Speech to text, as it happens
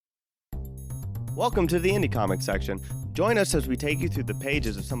Welcome to the Indie Comics section. Join us as we take you through the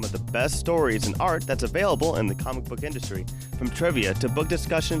pages of some of the best stories and art that's available in the comic book industry. From trivia to book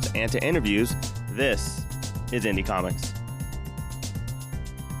discussions and to interviews, this is Indie Comics.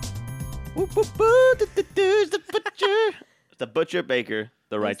 It's the Butcher Baker,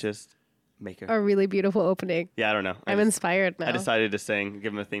 the righteous maker. A really beautiful opening. Yeah, I don't know. I'm inspired now. I decided to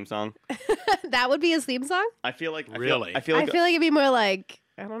give him a theme song. That would be his theme song? I feel like Really? I feel like it'd be more like,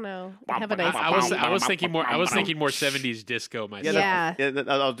 I don't know. Have a nice I was thinking more 70s disco myself. Yeah.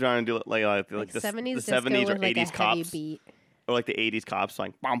 I was trying to do it like the 70s the disco 70s or with like 80s a cops. heavy beat. Or like the 80s cops,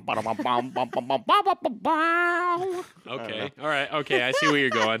 like bum, ba, da, bum, bum, bum, bum, bum, Okay. All right. Okay. I see where you're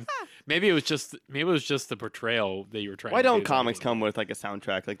going. Maybe it was just the portrayal that you were trying Why to do. don't comics come with like a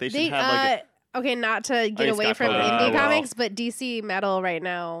soundtrack? Like they should have like okay, not to get think away Scott from Pilgrim indie will. comics, but DC Metal right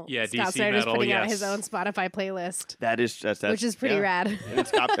now. Yeah, Scott DC Snyder's Metal, putting out yes. his own Spotify playlist, that's which is pretty rad.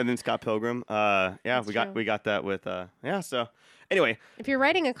 and then Scott Pilgrim. We got that with So anyway, If you're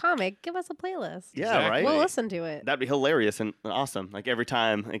writing a comic, give us a playlist. yeah, Exactly. right. We'll listen to it. That'd be hilarious and awesome. Like every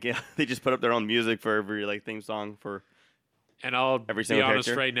time, like they just put up their own music for every like theme song for. And I'll Every be single honest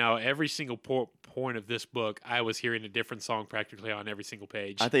character? right now, every single point of this book, I was hearing a different song practically on every single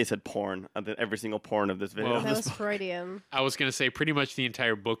page. I think you said porn. Every single porn of this video. Well, That was Freudian. I was going to say pretty much the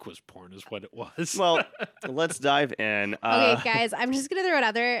entire book was porn is what it was. Well, let's dive in. Okay, guys, I'm just gonna throw it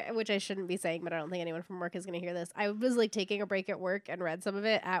out there, which I shouldn't be saying, but I don't think anyone from work is gonna hear this. I was like taking a break at work and read some of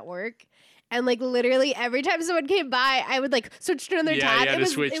it at work, and like literally every time someone came by, I would like switch to another Yeah, tab. you had It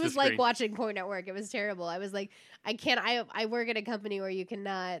to switch it the was like screen. watching porn at work. It was terrible. I was like, I can't. I work at a company where you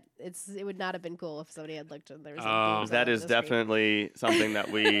cannot. It would not have been cool if somebody had looked and there was. boobs that all is over the screen. definitely something that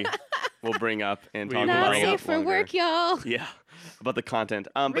we will bring up and We talk will about. Not bring safe up for longer. work, y'all. Yeah, about the content.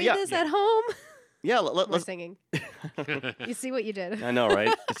 But Read yeah, this at home. yeah. We're Let's. singing. You see what you did. I know,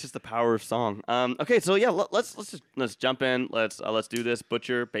 right? It's just the power of song. Okay, so yeah, let's jump in. Let's do this.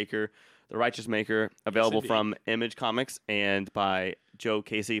 Butcher Baker, the Righteous Maker, available indeed. from Image Comics and by Joe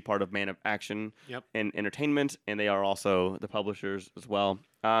Casey, part of Man of Action Yep. and Entertainment, and they are also the publishers as well.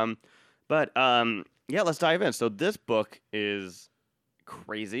 Yeah, let's dive in. So this book is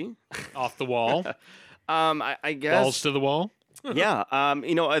crazy. Off the wall. I guess Balls to the wall. yeah.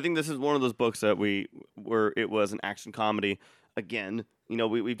 I think this is one of those books that it was an action comedy. Again,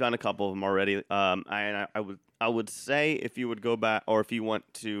 we've done a couple of them already. I would say if you would go back, or if you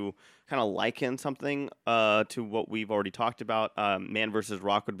want to kind of liken something to what we've already talked about, Man vs.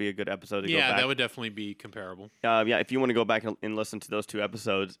 Rock would be a good episode to go Yeah, back. that would definitely be comparable. If you want to go back and listen to those two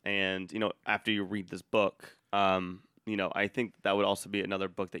episodes, and after you read this book, I think that would also be another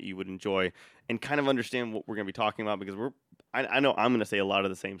book that you would enjoy and kind of understand what we're going to be talking about, because I know I'm going to say a lot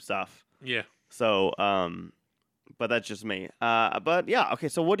of the same stuff. Yeah. So, but that's just me. But yeah, okay.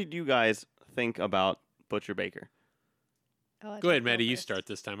 So, what did you guys think about Butcher Baker? Go ahead, Maddie. You start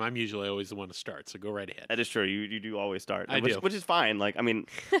this time. I'm usually always the one to start, so go right ahead. That is true. You do always start. I do. Which is fine. Like, I mean,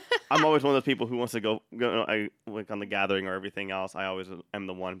 I'm always one of those people who wants to go like on the gathering or everything else. I always am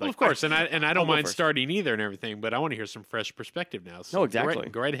the one. But Well, of course, and I I'll don't go mind first. starting either and everything, but I want to hear some fresh perspective now. So No, exactly.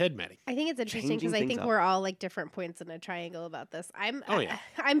 Go right ahead, Maddie. I think it's interesting because Changing I things think up. we're all like different points in a triangle about this. I'm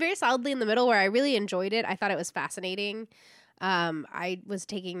very solidly in the middle where I really enjoyed it. I thought it was fascinating. I was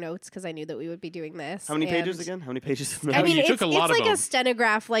taking notes because I knew that we would be doing this. How many pages and- again? How many pages? I mean, you it's, took a lot it's of like a them.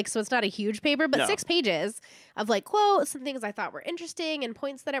 stenograph, like, so it's not a huge paper, but No. 6 pages of like quotes and things I thought were interesting and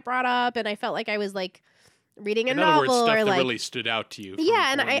points that it brought up. And I felt like I was like reading a In other words, novel stuff or that like, really stood out to you. From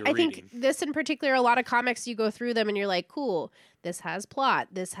yeah. And what you're I think reading. this in particular, a lot of comics, you go through them and you're like, cool, this has plot,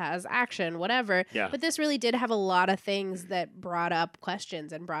 this has action, whatever. Yeah. But this really did have a lot of things that brought up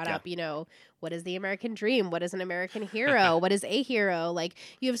questions and brought Yeah. up, what is the American dream? What is an American hero? What is a hero? Like,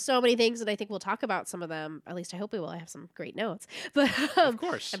 you have so many things, and I think we'll talk about some of them. At least I hope we will. I have some great notes. But Of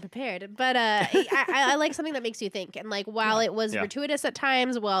course. I'm prepared. But I like something that makes you think. And like, while it was Yeah. gratuitous at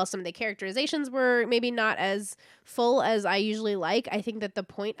times, while some of the characterizations were maybe not as full as I usually like, I think that the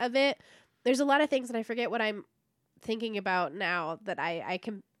point of it, there's a lot of things, and I forget what I'm thinking about now that I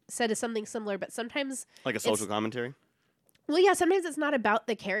can said is something similar, but sometimes Like a social commentary? well, yeah, sometimes it's not about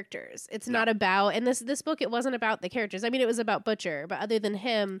the characters. It's not about, and this book, it wasn't about the characters. I mean, it was about Butcher, but other than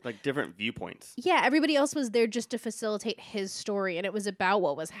him, Like different viewpoints. yeah, everybody else was there just to facilitate his story, and it was about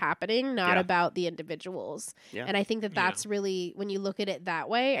what was happening, not Yeah. about the individuals. Yeah. And I think that Yeah. that's really, when you look at it that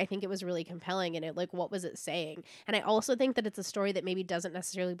way, I think it was really compelling, and it, like, what was it saying? And I also think that it's a story that maybe doesn't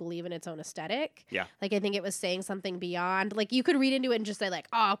necessarily believe in its own aesthetic. Yeah. Like, I think it was saying something beyond, like, you could read into it and just say, like,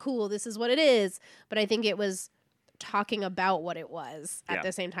 oh, cool, this is what it is. But I think it was talking about what it was at Yeah.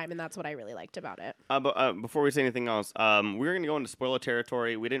 the same time, and that's what I really liked about it. But before we say anything else, we're going to go into spoiler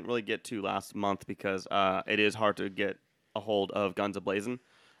territory. We didn't really get to last month because it is hard to get a hold of Guns A-Blazing.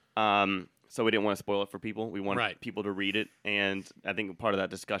 So we didn't want to spoil it for people. We wanted people to read it, and I think part of that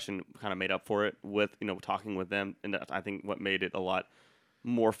discussion kind of made up for it with talking with them, and that's, I think, what made it a lot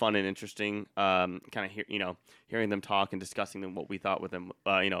more fun and interesting. Kind of hearing them talk and discussing what we thought with them,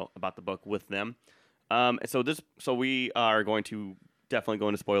 about the book with them. So we are going to definitely go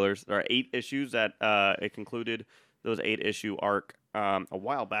into spoilers. There are 8 issues that it concluded. Those 8-issue arc a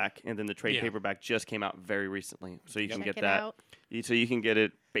while back, and then the trade paperback just came out very recently. So you can get that. Out. So you can get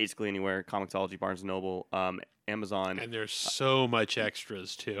it basically anywhere: Comixology, Barnes & Noble, Amazon. And there's so much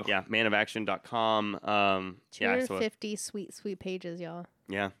extras too. Yeah, manofaction.com. 250 sweet pages, y'all.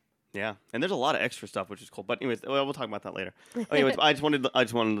 Yeah. And there's a lot of extra stuff, which is cool. But anyways, we'll talk about that later. Anyways, I just wanted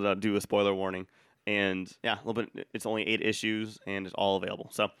to do a spoiler warning. And yeah, a little bit. It's only 8 issues, and it's all available.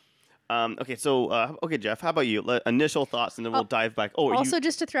 So, okay, Jeff, how about you? Initial thoughts, and then we'll dive back. Oh, also,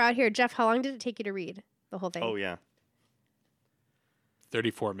 just to throw out here, Jeff, how long did it take you to read the whole thing? Oh yeah,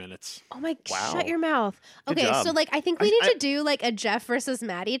 34 minutes. Oh my! Wow. Shut your mouth. Good Okay, job. so I think we need to do a Jeff versus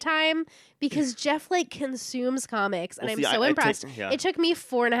Maddie time because Jeff consumes comics, and Well, I'm see, so impressed. yeah. It took me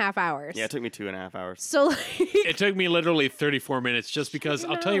 4.5 hours. Yeah, it took me 2.5 hours. So It took me literally 34 minutes just because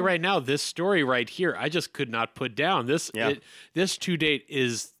I'll tell you right now, this story right here, I just could not put down. This to date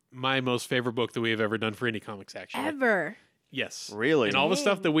is my most favorite book that we have ever done for Indie Comics, actually. ever. Yes. Really? And all the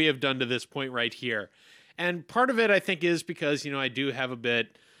stuff that we have done to this point right here. And part of it, I think, is because, I do have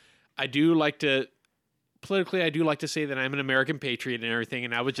I do like to say that I'm an American patriot and everything,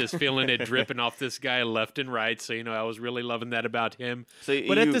 and I was just feeling it dripping off this guy left and right. So, I was really loving that about him. So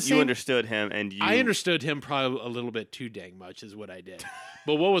but you understood him, and I understood him probably a little bit too dang much is what I did.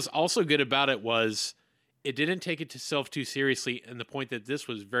 But what was also good about it was it didn't take itself too seriously, and the point that this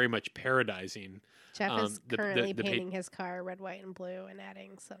was very much parodizing. Jeff is currently painting his car red, white, and blue, and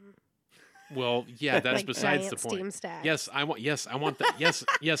adding some. Well, yeah, that's besides the giant point. steam stacks. Yes, I want that.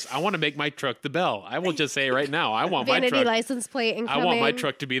 Yes, I want to make my truck the Bell. I will just say right now, I want Vanity my truck. license plate incoming. I want my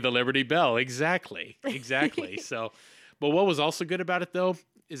truck to be the Liberty Bell. Exactly. So, but what was also good about it though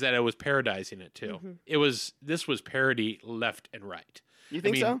is that it was parodizing it too. Mm-hmm. This was parody left and right. You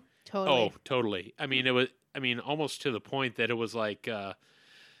think so? Totally. Oh, totally. I mean, it was. I mean, almost to the point that it was like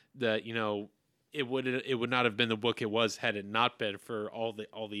it would not have been the book it was had it not been for all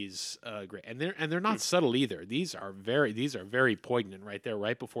these great and they're not subtle either. These are very poignant right there,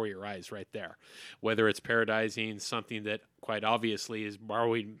 right before your eyes, right there. Whether it's parodizing something that quite obviously is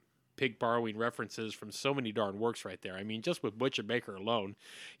borrowing references from so many darn works right there. I mean, just with Butcher Baker alone,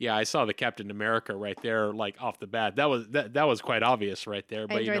 yeah, I saw the Captain America right there, off the bat. That was quite obvious right there.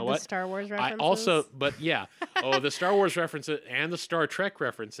 But I enjoyed you know what? The Star Wars references. I also, but yeah, the Star Wars references and the Star Trek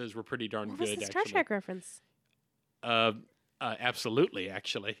references were pretty darn What good. was the Star Trek reference? Absolutely,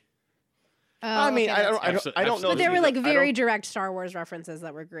 actually. Oh, I mean, okay, I don't know. But there were I very don't- direct Star Wars references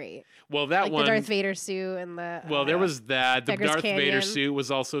that were great. Well, that Like one. the Darth Vader suit and the. Well, there was that. The Beggars Darth Vader Canyon. suit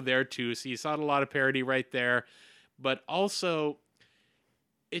was also there too. So you saw a lot of parody right there, but also,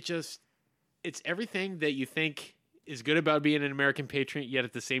 it's everything that you think is good about being an American patriot. Yet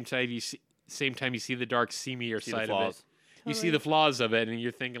at the same time, you see the dark, seamier See the side of it. flaws. You see the flaws of it, and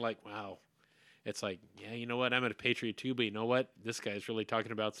you're thinking like, wow. It's like, yeah, you know what? I'm a patriot too, but you know what? This guy's really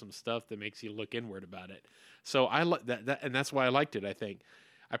talking about some stuff that makes you look inward about it. So I like that, and that's why I liked it. I think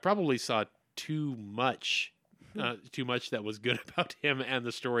I probably saw too much that was good about him and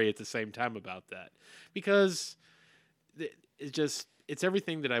the story at the same time about that, because it's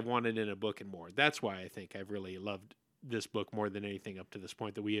everything that I wanted in a book and more. That's why I think I've really loved this book more than anything up to this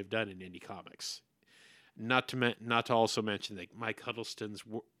point that we have done in Indie Comics. Not to also mention that Mike Huddleston's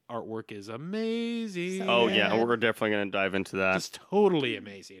artwork is amazing. Oh yeah, we're definitely going to dive into that. It's totally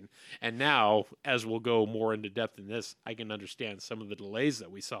amazing. And now, as we'll go more into depth in this, I can understand some of the delays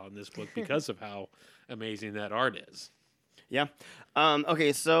that we saw in this book because of how amazing that art is. Yeah.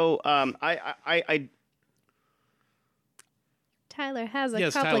 Okay. So I Tyler has a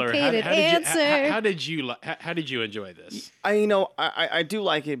Yes, Tyler. complicated answer. How did you enjoy this? I do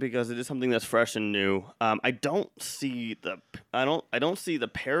like it because it is something that's fresh and new. I don't see the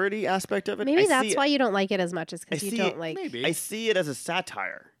parody aspect of it. Maybe that's why you don't like it as much, is because I you see don't it- like. Maybe. I see it as a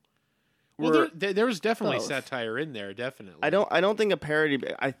satire. Well, there was definitely Both. satire in there, definitely. I don't think a parody.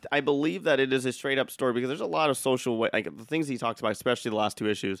 I believe that it is a straight up story because there's a lot of social like the things he talks about, especially the last 2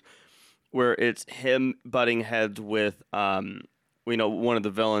 issues, where it's him butting heads with one of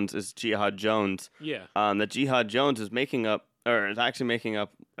the villains is Jihad Jones. Yeah. That Jihad Jones is actually making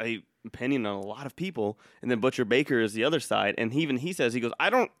up a opinion on a lot of people, and then Butcher Baker is the other side, and he says, he goes, I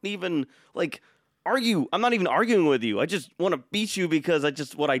don't even like argue. I'm not even arguing with you. I just want to beat you because I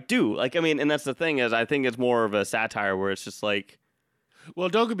just what I do. Like, I mean, and that's the thing is, I think it's more of a satire where it's just like, well,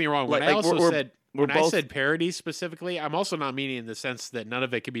 don't get me wrong. When like, I also we're- said we're when I both- said parody specifically, I'm also not meaning in the sense that none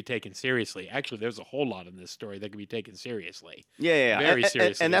of it can be taken seriously. Actually, there's a whole lot in this story that can be taken seriously. yeah. Very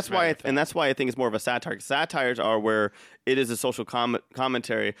seriously, and as that's a matter why, of and that's why I think it's more of a satire. Satires are where it is a social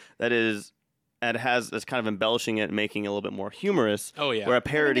commentary that has this kind of embellishing it, and making it a little bit more humorous. Oh yeah. Where a I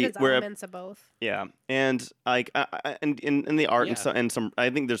think parody, it's where elements of both. yeah, and like and in the art Yeah. and some, I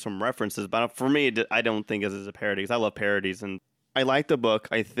think there's some references, but for me, I don't think it is a parody because I love parodies and I like the book.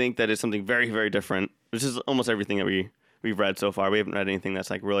 I think that it's something very, very different, which is almost everything that we've read so far. We haven't read anything that's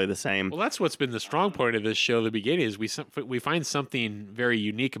like really the same. Well, that's what's been the strong point of this show. At the beginning is we find something very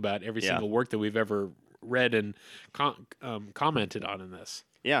unique about every Yeah. single work that we've ever read and commented on in this.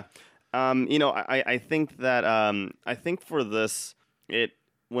 Yeah. I think that I think for this it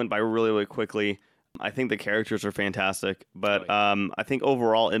went by really, really quickly. I think the characters are fantastic, but I think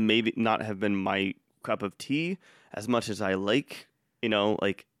overall it may not have been my cup of tea as much as I like,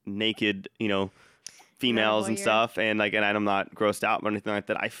 like naked, females and voyeur. stuff, and I'm not grossed out or anything like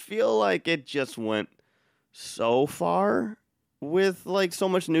that. I feel like it just went so far with like so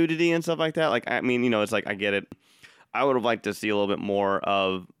much nudity and stuff like that. Like, I mean, it's like I get it. I would have liked to see a little bit more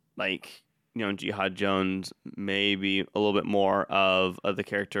of like, Jihad Jones, maybe a little bit more of the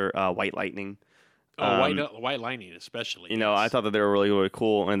character White Lightning. White Lightning, especially. I thought that they were really, really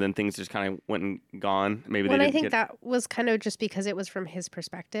cool, and then things just kind of went and gone. Maybe Well, they I didn't think get. that was kind of just because it was from his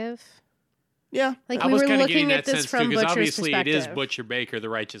perspective. Yeah, Like I we was were kind of getting looking at that this sense too, from because Butcher's obviously it perspective. is Butcher Baker, the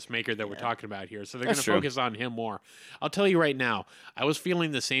righteous maker that we're talking about here. So they're going That's to true. focus on him more. I'll tell you right now, I was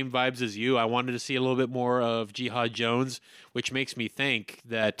feeling the same vibes as you. I wanted to see a little bit more of Jihad Jones, which makes me think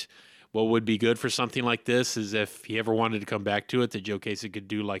that what would be good for something like this is if he ever wanted to come back to it, that Joe Casey could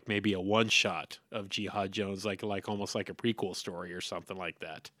do like maybe a one shot of Jihad Jones, like almost like a prequel story or something like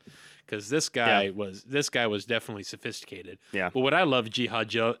that. Because this guy was definitely sophisticated. Yeah. But what I loved Jihad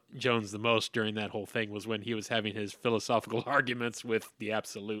Jones the most during that whole thing was when he was having his philosophical arguments with the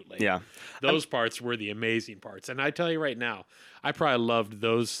Absolutely. yeah. Those parts were the amazing parts. And I tell you right now, I probably loved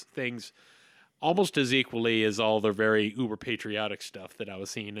those things almost as equally as all the very uber patriotic stuff that I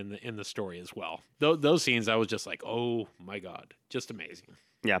was seeing in the story as well. Those scenes, I was just like, oh my God, just amazing.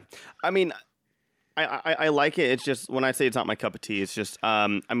 Yeah, I mean, I like it. It's just when I say it's not my cup of tea, it's just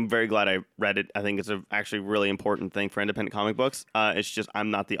I'm very glad I read it. I think it's a actually really important thing for independent comic books. It's just I'm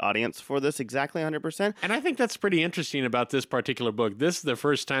not the audience for this exactly 100%. And I think that's pretty interesting about this particular book. This is the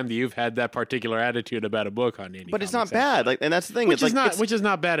first time that you've had that particular attitude about a book on any. But it's not Comics, bad. actually. Like, and that's the thing. Which it's is like, not it's, which is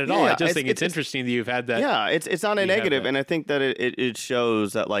not bad at all. Yeah, I just think it's it's- interesting that you've had that. yeah, it's not a you have negative, that. and I think that it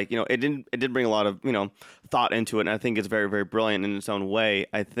shows that like it did bring a lot of thought into it, and I think it's very, very brilliant in its own way.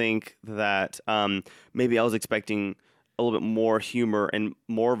 I think that maybe I was expecting a little bit more humor and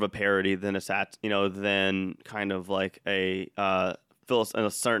more of a parody than than kind of like in a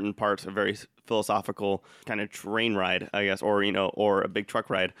certain parts a very philosophical kind of train ride, I guess, or a big truck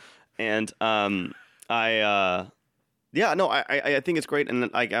ride, and I think it's great, and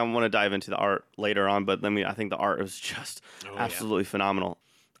I want to dive into the art later on, but I think the art is just Oh, yeah. absolutely phenomenal.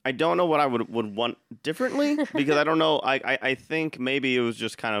 I don't know what I would want differently because I don't know. I think maybe it was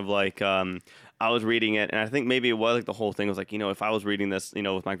just kind of like I was reading it, and I think maybe it was like the whole thing was like if I was reading this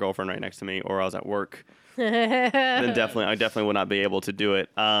with my girlfriend right next to me, or I was at work, then I definitely would not be able to do it.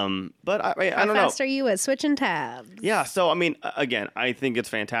 But I How don't know. fast are you at switching tabs? Yeah, so I mean, again, I think it's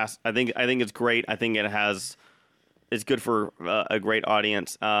fantastic. I think it's great. I think it's good for a great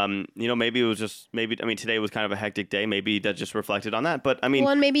audience. Maybe it was just today was kind of a hectic day. Maybe that just reflected on that. But I mean,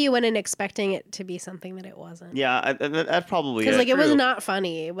 Well, and maybe you went in expecting it to be something that it wasn't. yeah, that's probably Because it. like it was True. not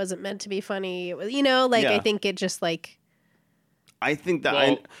funny. It wasn't meant to be funny. It was, Yeah. I think it just like I think that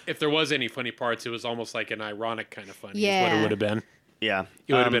Well, if there was any funny parts, it was almost like an ironic kind of funny. Is what Yeah. it would have been. yeah,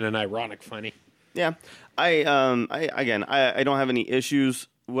 It would have been an ironic funny. Yeah, I don't have any issues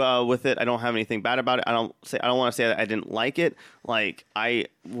with it. I don't have anything bad about it. I don't want to say that I didn't like it. Like I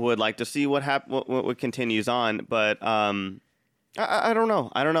would like to see what continues on, but I don't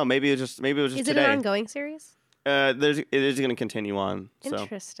know. I don't know. Maybe it was just is it today. an ongoing series? It is going to continue on. So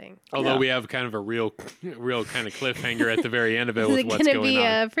Interesting. Although Yeah. we have kind of a real kind of cliffhanger at the very end of it Is with it what's gonna going be on.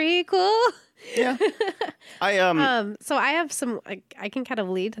 a prequel? yeah, I So I have some. I can kind of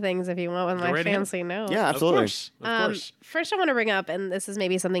lead things if you want with my right ahead. fancy notes. yeah, Of absolutely. course. First, I want to bring up, and this is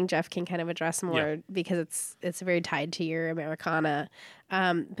maybe something Jeff can kind of address more because it's very tied to your Americana.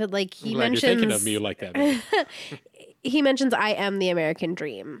 But like he I'm glad mentions, you're thinking of me like that. man. he mentions I am the American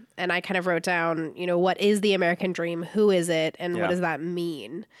dream, and I kind of wrote down, what is the American dream? Who is it? And Yeah. what does that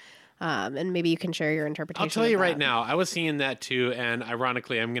mean? And maybe you can share your interpretation. I'll tell you of right that. now, I was seeing that too, and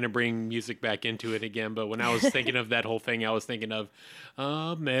ironically, I'm going to bring music back into it again. But when I was thinking of that whole thing, I was thinking of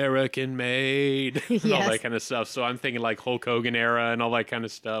American Made and all Yes. that kind of stuff. So I'm thinking like Hulk Hogan era and all that kind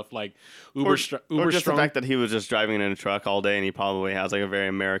of stuff, like Or Uber just strong. the fact that he was just driving in a truck all day, and he probably has like a very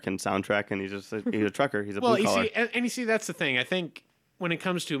American soundtrack, and he's a trucker. He's a Well, blue you collar. see, and you see, that's the thing. I think when it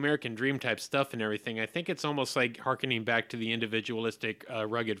comes to American Dream type stuff and everything, I think it's almost like harkening back to the individualistic,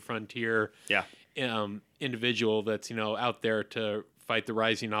 rugged frontier Yeah. individual that's out there to fight the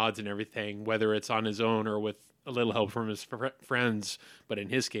rising odds and everything, whether it's on his own or with a little help from his friends, but in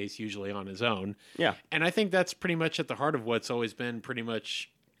his case, usually on his own. Yeah. And I think that's pretty much at the heart of what's always been pretty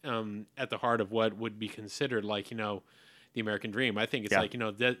much at the heart of what would be considered like the American dream. I think it's Yeah.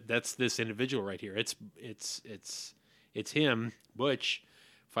 like that's this individual right here. It's him, Butch,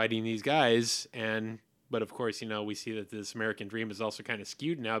 fighting these guys, but of course we see that this American dream is also kind of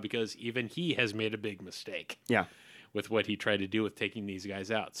skewed now because even he has made a big mistake Yeah. with what he tried to do with taking these guys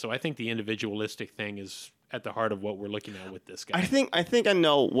out. So I think the individualistic thing is at the heart of what we're looking at with this guy. I think I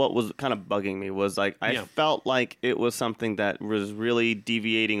know what was kind of bugging me was like I Yeah. felt like it was something that was really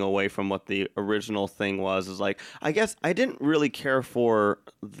deviating away from what the original thing was. Is like I guess I didn't really care for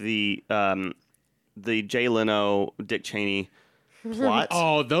the Jay Leno Dick Cheney plot.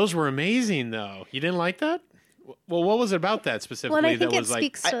 Oh, those were amazing, though. You didn't like that? Well, what was it about that specifically Well, and I think that it was like?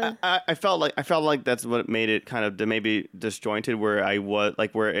 speaks to. I felt like that's what made it kind of maybe disjointed where I was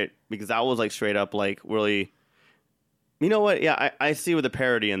like where it because I was like straight up like really. You know what? Yeah, I see with the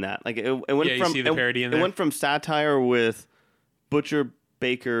parody in that. Like it went Yeah, you from see the parody in it there? went from satire with Butcher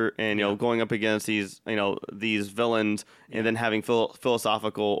Baker and going up against these villains and then having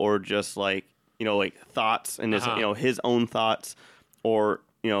philosophical or just like like thoughts and his Uh-huh. his own thoughts or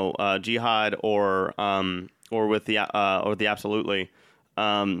jihad or with the absolutely.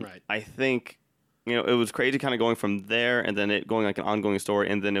 Right. I think it was crazy kind of going from there and then it going like an ongoing story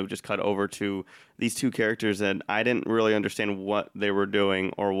and then it would just cut over to these two characters and I didn't really understand what they were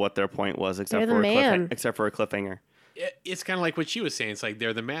doing or what their point was except They're the man. except for a cliffhanger. It's kind of like what she was saying. It's like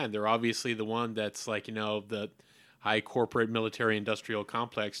they're the man. They're obviously the one that's like the high corporate military industrial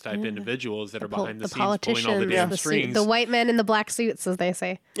complex type individuals that are behind the scenes pulling all the politicians, damn the strings. the white men in the black suits, as they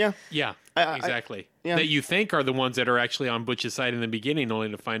say. Yeah. Yeah, I- exactly. yeah. That you think are the ones that are actually on Butch's side in the beginning,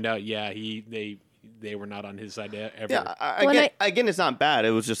 only to find out, they were not on his side ever. Yeah, Well, again, it's not bad.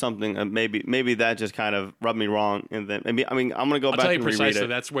 It was just something. Maybe that just kind of rubbed me wrong, and then I'm gonna go I'll back tell you and reread precisely. it.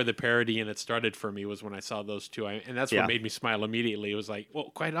 That's where the parody in it started for me was when I saw those two, and that's Yeah. what made me smile immediately. It was like,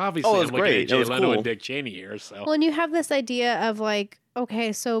 well, quite obviously, Oh, it I'm was looking great. at Jay It was Leno cool. and Dick Cheney here. So Well, and you have this idea of like,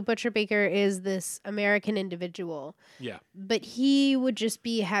 okay, so Butcher Baker is this American individual, yeah, but he would just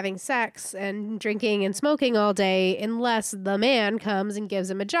be having sex and drinking and smoking all day unless the man comes and gives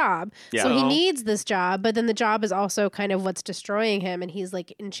him a job. Yeah. So he So- needs this job, but then the job is also kind of what's destroying him, and he's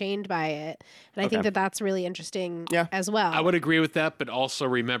like enchained by it. And I think Okay. that that's really interesting Yeah. as well. I would agree with that. But also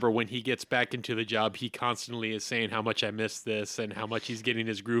remember when he gets back into the job, he constantly is saying how much I miss this and how much he's getting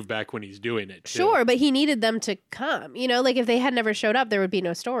his groove back when he's doing it. too. Sure, but he needed them to come. Like if they had never showed up, there would be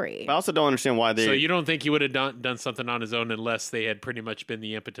no story. I also don't understand why they. So you don't think he would have done something on his own unless they had pretty much been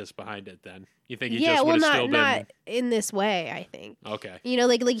the impetus behind it? Then you think he Yeah, just well, would have not still not in this way. I think. been okay?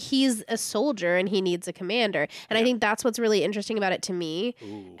 Like he's a soldier and he needs a commander, and I think that's what's really interesting about it to me.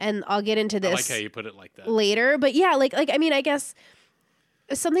 Ooh. And I'll get into I this like how you put it like that. later, but yeah, I guess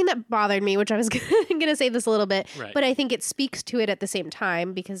something that bothered me, which I was gonna say this a little bit, Right. but I think it speaks to it at the same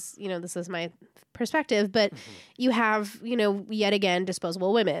time because this is my perspective. But Mm-hmm. you have yet again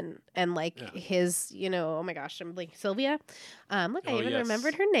disposable women and like Yeah. his oh my gosh, I'm like Sylvia. Look, I Oh, even yes.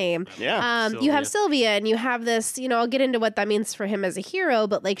 remembered her name. Yeah. You have Sylvia and you have this, I'll get into what that means for him as a hero,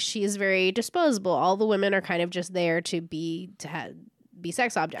 but like she's very disposable. All the women are kind of just there to be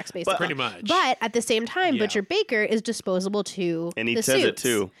sex objects, basically. Pretty much. But at the same time, Yeah. Butcher Baker is disposable to and he the says it suits.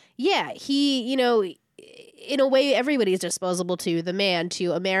 too. Yeah, he, in a way, everybody's disposable to the man,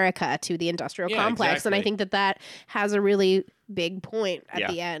 to America, to the industrial Yeah, complex. And I exactly. think that has a really big point at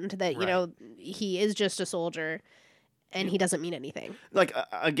Yeah. the end that, Right. he is just a soldier and he doesn't mean anything. Like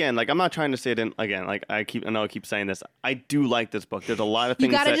again, like I'm not trying to say it in again. Like I know I keep saying this. I do like this book. There's a lot of You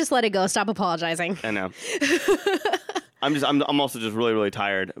things. gotta that, just let it go. Stop apologizing. I know. I'm also just really really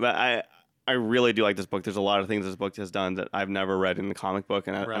tired. But I really do like this book. There's a lot of things this book has done that I've never read in the comic book,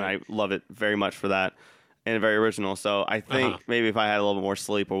 and Right. I love it very much for that. And very original. So I think Uh-huh. maybe if I had a little bit more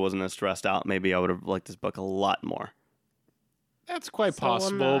sleep or wasn't as stressed out, maybe I would have liked this book a lot more. That's quite So we'll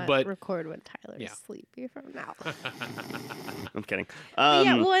possible, not but record when Tyler's Yeah. sleepy from now. I'm kidding.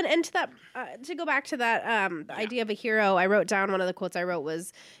 Yeah, well, and to that, to go back to that the idea of a hero, I wrote down one of the quotes I wrote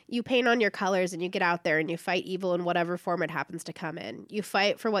was, "You paint on your colors and you get out there and you fight evil in whatever form it happens to come in. You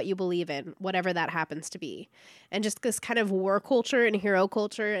fight for what you believe in, whatever that happens to be." And just this kind of war culture and hero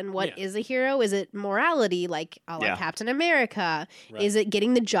culture, and what is a hero? Is it morality, like Captain America? Right. Is it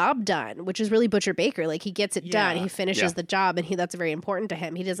getting the job done, which is really Butcher Baker? Like, he gets it done, he finishes Yeah. the job, and that's very important to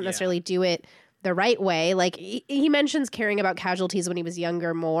him. He doesn't necessarily do it the right way. Like, he mentions caring about casualties when he was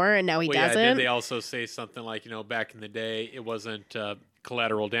younger more, and now he doesn't. Did they also say something like, back in the day, it wasn't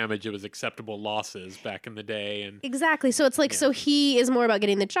collateral damage, it was acceptable losses back in the day? And Exactly. So it's like, so he is more about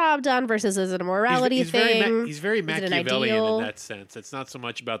getting the job done versus is it a morality thing? He's very Is it an Machiavellian ideal? in that sense. It's not so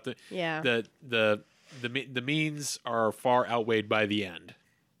much about the Yeah. the means are far outweighed by the end.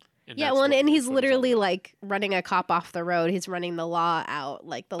 And Yeah, that's well, what- and he's that's what it's all literally about. like running a cop off the road. He's running the law out.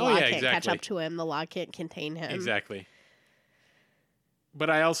 Like, the law yeah, can't catch exactly. up to him. The law can't contain him. Exactly. But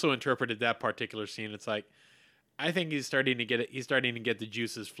I also interpreted that particular scene. It's like, I think he's starting to get it. He's starting to get the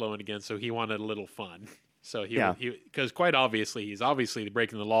juices flowing again. So he wanted a little fun. So because quite obviously he's obviously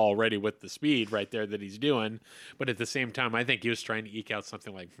breaking the law already with the speed right there that he's doing. But at the same time, I think he was trying to eke out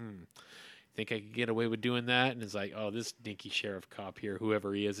something like, think I could get away with doing that? And it's like, oh, this dinky sheriff cop here,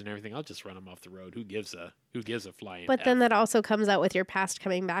 whoever he is and everything, I'll just run him off the road. Who gives a flying But F? then that also comes out with your past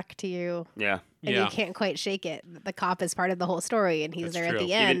coming back to you. Yeah. And you can't quite shake it. The cop is part of the whole story, and he's That's there true. at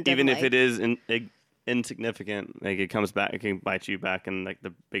the end. Even and, if it is insignificant, like, it comes back, it can bite you back in like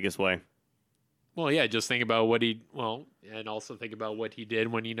the biggest way. Well, yeah, just think about and also think about what he did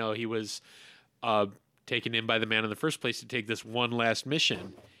when, he was taken in by the man in the first place to take this one last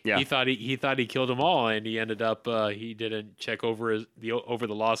mission. Yeah. He thought he killed them all, and he ended up he didn't check over the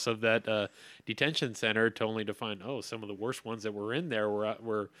loss of that detention center to only to find some of the worst ones that were in there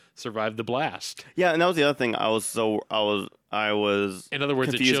were survived the blast. Yeah, and that was the other thing. I was In other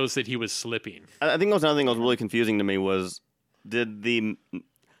words, confused. it shows that he was slipping. I think that was another thing that was really confusing to me was, did the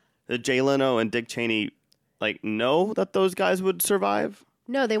Jay Leno and Dick Cheney know that those guys would survive?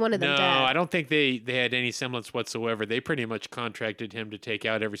 No, they wanted them No, dead. I don't think they had any semblance whatsoever. They pretty much contracted him to take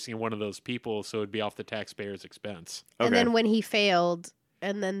out every single one of those people, so it'd be off the taxpayers' expense. And Okay. then when he failed,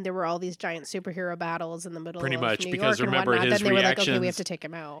 and then there were all these giant superhero battles in the middle Pretty of much, New because York and remember whatnot, his then they were like, okay, we have reactions- to take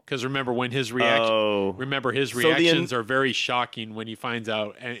him out. Because remember when his Oh. his So the reactions are very shocking when he finds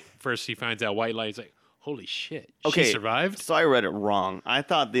out. And first, he finds out White Light. He's like, "Holy shit, Okay. she survived." So I read it wrong. I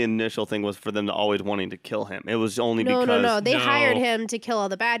thought the initial thing was for them to always wanting to kill him. It was only No, because no. They No. hired him to kill all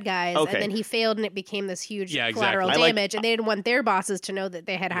the bad guys, Okay. and then he failed, and it became this huge Yeah, collateral exactly. I like- damage, and they didn't want their bosses to know that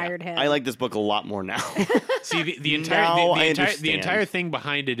they had hired him. I like this book a lot more now. See, the Now I the entire understand. thing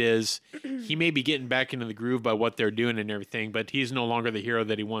behind it is he may be getting back into the groove by what they're doing and everything, but he's no longer the hero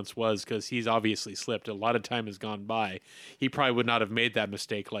that he once was because he's obviously slipped. A lot of time has gone by. He probably would not have made that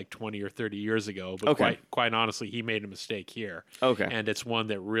mistake like 20 or 30 years ago, but Okay. quite honestly, he made a mistake here. Okay. And it's one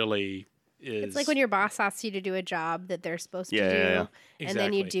that really is. It's like when your boss asks you to do a job that they're supposed to Yeah, do, yeah, yeah. and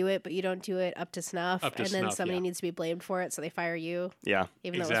then you Exactly. do it, but you don't do it up to snuff, Up to and then snuff, somebody yeah. needs to be blamed for it, so they fire you, Yeah.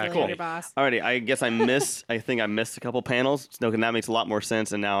 even though it was Exactly. really your boss. Alrighty, I guess I think I missed a couple panels. So that makes a lot more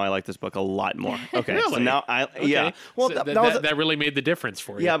sense, and now I like this book a lot more. Okay, so Really? now Okay. yeah. Well, So that was that really made the difference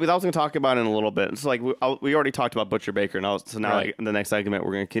for you. yeah, because I was going to talk about it in a little bit. It's like we already talked about Butcher Baker, and so now Right. in the next segment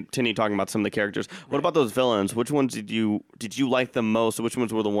we're going to continue talking about some of the characters. What about those villains? Which ones did you like the most? Which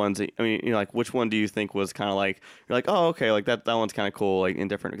ones were the ones that, I mean, like which one do you think was kind of like you're like, oh, okay, like that one's kind of cool, like and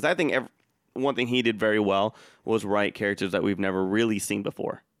different? Because I think one thing he did very well was write characters that we've never really seen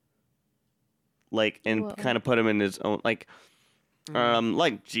before, and Well- kind of put him in his own like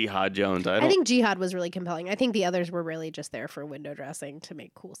Jihad Jones. I think Jihad was really compelling. I think the others were really just there for window dressing to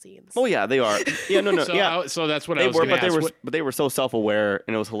make cool scenes. Oh yeah, they are. Yeah, no, So, yeah. so that's what I They was were, going to but ask. they were so self-aware,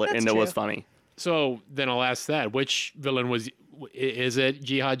 and it was That's and it was true. funny. So then I'll ask that: which villain is it?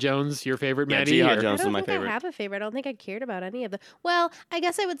 Jihad Jones, your favorite, Yeah, Maddie? Jihad or- Jones I is don't my think favorite. I have a favorite. I don't think I cared about any of them. Well, I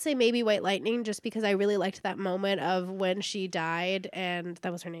guess I would say maybe White Lightning, just because I really liked that moment of when she died, and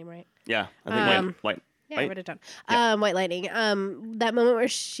that was her name, right? Yeah, I think Um, White. Yeah, I Right? wrote it down. Yeah. White Lightning. That moment where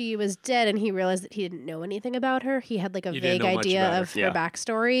she was dead and he realized that he didn't know anything about her. He had like a You didn't vague know much idea about her. of Yeah. her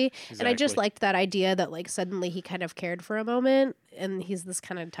backstory. And I just Exactly. liked that idea that like suddenly he kind of cared for a moment and he's this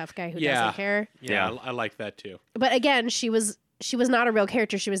kind of tough guy who Yeah. doesn't care. Yeah, Yeah. I like that too. But again, she was not a real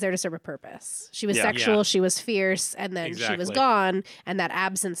character. She was there to serve a purpose. She was Yeah. sexual, Yeah. she was fierce, and then she was Exactly. gone, and that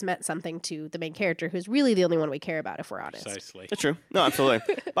absence meant something to the main character who's really the only one we care about if we're honest. Precisely. That's true. No,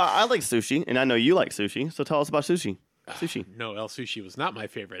 absolutely. But I like sushi, and I know you like sushi. So tell us about sushi. Sushi. No, El Sushi was not my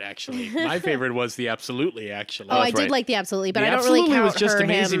favorite, actually. My favorite was the Absolutely, actually. Oh, I that's did right. like the Absolutely, but The I don't really Absolutely count was just her,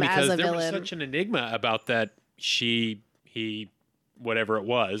 amazing him as because a there was villain. such an enigma about that he, whatever it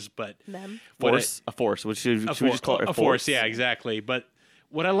was, but Them. what A force. Which should a, we just call it a force. Yeah, exactly. But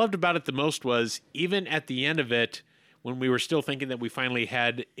what I loved about it the most was even at the end of it, when we were still thinking that we finally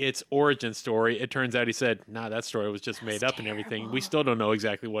had its origin story, it turns out he said, "Nah, that story was just made up and everything. We still don't know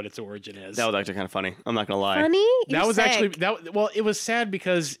exactly what its origin is." That was actually kind of funny. I'm not gonna lie. Funny? That You're was sick. actually that. Well, it was sad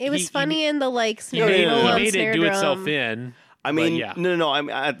because It was funny in the like He snare made, no, roll no, on he made snare it do drum. itself in. I but mean, yeah. no.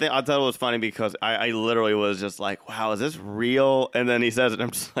 I thought it was funny because I literally was just like, "Wow, is this real?" And then he says it, I'm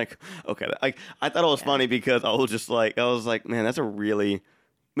just like, "Okay." Like I thought it was funny because I was like, "Man, that's a really."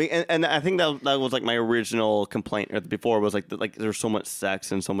 And I think that was like my original complaint before was like there's so much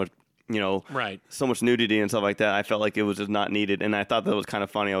sex and so much Right. so much nudity and stuff like that. I felt like it was just not needed, and I thought that was kind of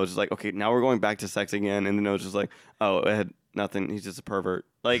funny. I was just like, okay, now we're going back to sex again, and then it was just like, oh, it had nothing. He's just a pervert.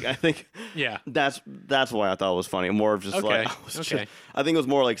 Like I think Yeah. that's why I thought it was funny. More of just Okay, like I think it was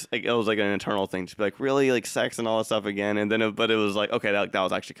more like it was like an internal thing. Just be like, really, like sex and all that stuff again, and then but it was like, okay, that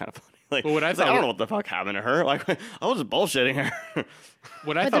was actually kind of funny. Like, Well, what I it's like, thought I don't wa- know what the fuck happened to her. Like I was just bullshitting her.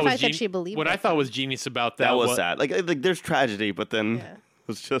 What I But the thought was fact that she believed what it, I thought was genius about that was wa- sad. Like there's tragedy, but then Yeah. it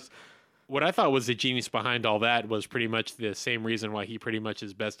was just What I thought was the genius behind all that was pretty much the same reason why he pretty much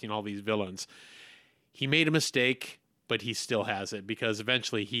is besting all these villains. He made a mistake, but he still has it because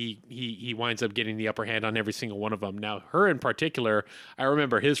eventually he winds up getting the upper hand on every single one of them. Now, her in particular, I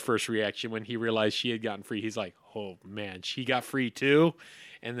remember his first reaction when he realized she had gotten free. He's like, "Oh man, she got free too,"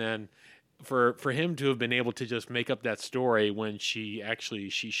 and then. For him to have been able to just make up that story when she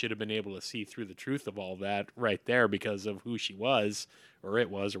should have been able to see through the truth of all that right there because of who she was or it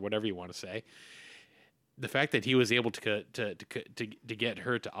was or whatever you want to say. The fact that he was able to get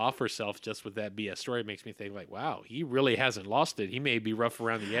her to off herself just with that BS story makes me think like, wow, he really hasn't lost it. He may be rough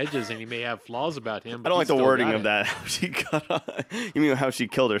around the edges and he may have flaws about him. I but don't like he's the still wording got of it. that. How she got. You mean how she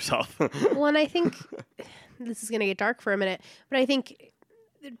killed herself? Well, and I think this is going to get dark for a minute, but I think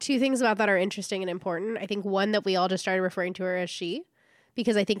two things about that are interesting and important. I think one, that we all just started referring to her as she,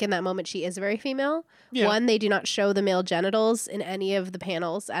 because I think in that moment she is very female. Yeah. One, they do not show the male genitals in any of the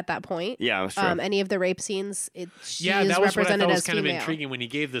panels at that point. Yeah, that's true. Any of the rape scenes, she Yeah, is that was what I represented thought was as kind female. of intriguing when he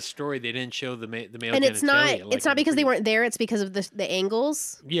gave the story. They didn't show the male And it's not genitalia, like it's not in the because they previous- weren't there. It's because of the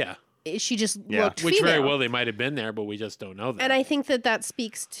angles. Yeah, She just Yeah. looked which female. very well they might have been there, but we just don't know that. And I think that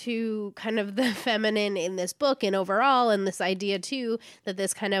speaks to kind of the feminine in this book and overall, and this idea too that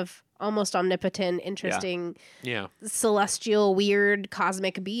this kind of almost omnipotent, interesting, yeah, celestial, weird,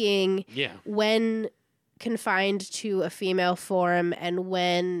 cosmic being, yeah, when confined to a female form and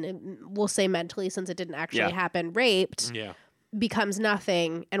when, we'll say mentally, since it didn't actually Yeah. happen, raped, yeah. becomes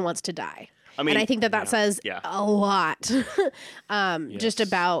nothing and wants to die. I mean, And I think that yeah. says Yeah. a lot just Yes.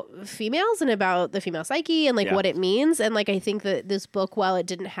 about females and about the female psyche and like Yeah. what it means. And like I think that this book, while it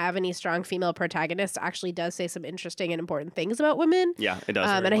didn't have any strong female protagonists, actually does say some interesting and important things about women. yeah, it does.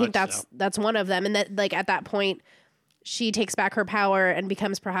 And very I think much so. that's one of them. And that like at that point, she takes back her power and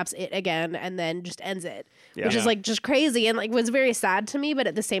becomes perhaps it again, and then just ends it, which Yeah. is like just crazy and like was very sad to me. But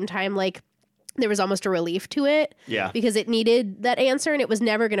at the same time, like there was almost a relief to it. Yeah. Because it needed that answer and it was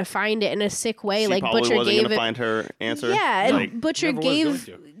never going to find it in a sick way. She Like probably Butcher wasn't gave gonna it. find her answer. Yeah, and Like, Butcher never was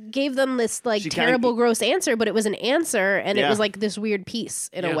gave them this like She kinda- terrible, gross answer, but it was an answer, and it Yeah. was like this weird piece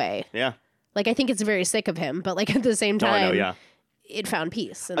in Yeah. a way. yeah. Like I think it's very sick of him, but like at the same No, I time, know. Yeah. it found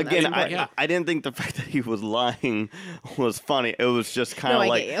peace. And that's Again, important. Yeah. I didn't think the fact that he was lying was funny. It was just kind No, of I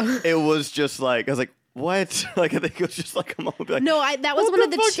like get you. it was just like I was like, what? Like I think it was just like a moment. Like, No, that was what one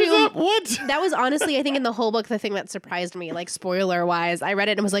of the fuck is two. up? What? That was honestly, I think, in the whole book, the thing that surprised me, like spoiler wise. I read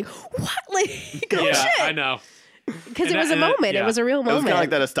it and was like, "What? Like, oh Yeah, shit!" I know. Because And it was that- a moment. yeah. It was a real It was moment. kind of like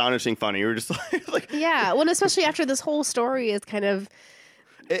that astonishing funny. You were just like Yeah, well, and especially after this whole story is kind of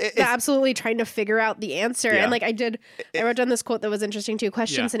it's, absolutely trying to figure out the answer. Yeah. And like I wrote down this quote that was interesting too: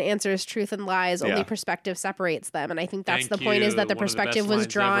 questions Yeah. and answers, truth and lies. Only Yeah. perspective separates them. And I think that's Thank the point: is you. that the One of the best perspective was lines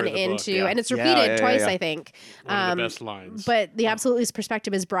drawn ever in the book. into, Yeah. and it's Yeah, repeated yeah, twice, yeah. I think. One of the best lines. But the absolute's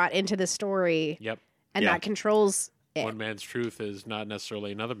perspective is brought into the story, Yep. and Yeah. that controls it. One man's truth is not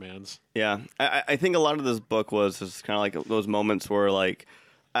necessarily another man's. Yeah, I think a lot of this book was just kind of like those moments where like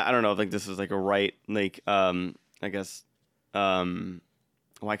I don't know, I think this is like a right like I guess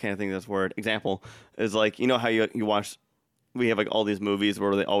why can't I think of this word? Example is like you know how you watch. We have like all these movies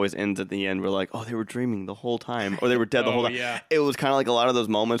where they always ends at the end. We're like, oh, they were dreaming the whole time, or they were dead the whole time. Yeah. It was kind of like a lot of those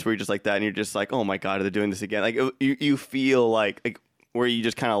moments where you're just like that, and you're just like, oh my god, are they doing this again? Like you feel like where you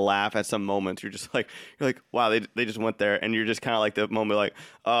just kind of laugh at some moments. You're like, wow, they just went there, and you're just kind of like the moment like,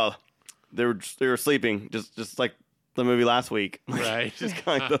 oh, they were sleeping, just like the movie last week. Right. Just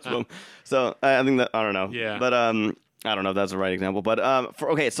kind of those moments. So I think that I don't know. Yeah. But I don't know if that's the right example. But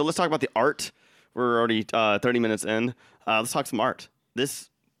okay, so let's talk about the art. We're already 30 minutes in. Let's talk some art. This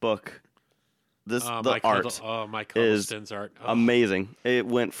book, the art Mike is Huddleston's art. amazing. It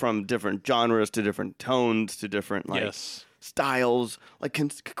went from different genres to different tones to different Yes. styles, like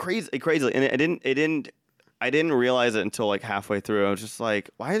crazily. And I didn't realize it until like halfway through. I was just like,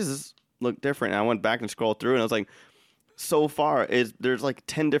 why does this look different? And I went back and scrolled through, and I was like, so far there's like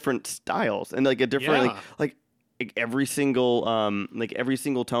 10 different styles and like a different Yeah. like every single tone,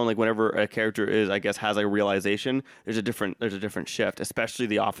 like whenever a character has a realization, there's a different shift, especially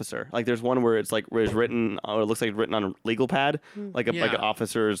the officer. Like there's one where it's written, it looks like it's written on a legal pad, like an Yeah.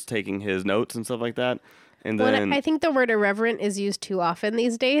 officer is taking his notes and stuff like that. And Well, then I think the word irreverent is used too often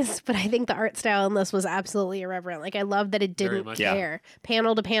these days, but I think the art style in this was absolutely irreverent. Like, I love that it Very didn't much. care.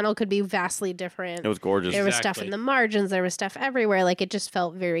 Panel to panel could be vastly different. it was gorgeous. There was stuff Exactly. in the margins. There was stuff everywhere. Like, it just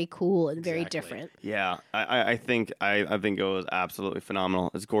felt very cool and very Exactly. different. Yeah, I think it was absolutely phenomenal.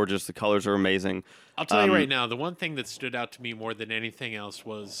 It's gorgeous. The colors are amazing. I'll tell you right now, the one thing that stood out to me more than anything else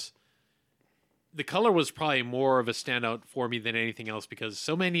was the color was probably more of a standout for me than anything else because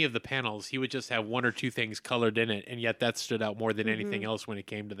so many of the panels, he would just have one or two things colored in it, and yet that stood out more than anything else when it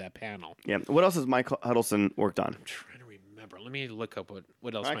came to that panel. Yeah. What else has Mike Huddleston worked on? I'm trying to remember. Let me look up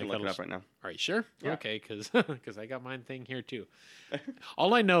what else I Mike can look it up Huddleston. right now. All right, sure? Yeah. Okay, because I got mine thing here too.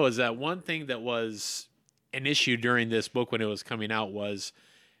 All I know is that one thing that was an issue during this book when it was coming out was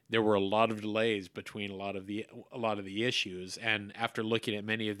there were a lot of delays between a lot of the issues. And after looking at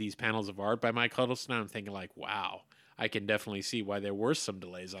many of these panels of art by Mike Huddleston, I'm thinking like, wow, I can definitely see why there were some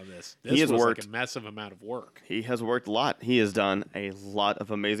delays on this. This has was worked- like a massive amount of work. He has worked a lot. He has done a lot of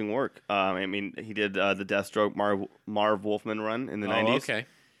amazing work. I mean, he did the Deathstroke Marv Wolfman run in the 90s. Okay.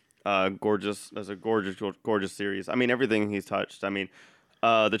 Gorgeous. That's a gorgeous series. I mean, everything he's touched. I mean,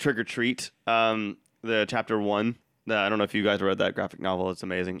 the Trick or Treat, the chapter 1. I don't know if you guys read that graphic novel. It's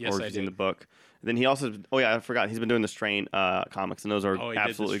amazing. Yes, or if I you've seen did. the book. Then he also, I forgot. He's been doing the Strain comics, and those are Oh, he did the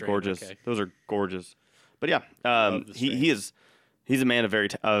absolutely Strain, gorgeous. okay. Those are gorgeous. But yeah, love the Strain. he's a man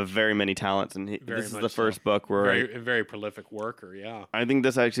of very many talents, and Very this is much the so. first book where Very prolific worker, yeah. I think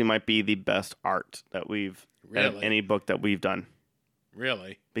this actually might be the best art that we've out of Really? any book that we've done.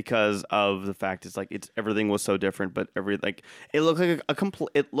 Really? Because of the fact everything was so different, but it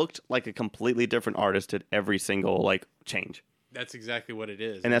looked like a completely different artist did every single change, That's exactly what it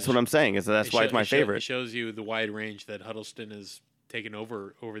is. and that's what I'm saying is that's why it's my It favorite. shows you the wide range that Huddleston has taken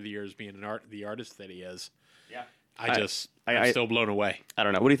over the years, being the artist that he is. Yeah, I'm still blown away. I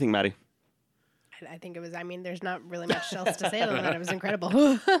don't know. What do you think, Maddie? I think it was, there's not really much else to say other than that. It was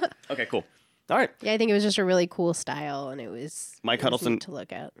incredible. Okay, cool. All right, Yeah, I think it was just a really cool style, and it was Mike it was Huddleston- neat to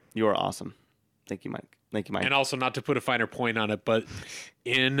look at. you are awesome. Thank you, Mike. Thank you, Mike. And also, not to put a finer point on it, but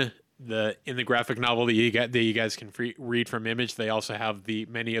in the graphic novel that you guys can read from Image, they also have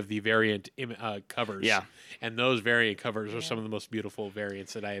many of the variant covers. Yeah. And those variant covers are some of the most beautiful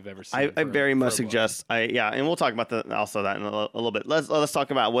variants that I have ever seen. I for- very for much a book. suggest and we'll talk about that in a little bit. Let's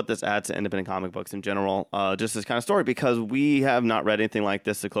talk about what this adds to independent comic books in general, just this kind of story, because we have not read anything like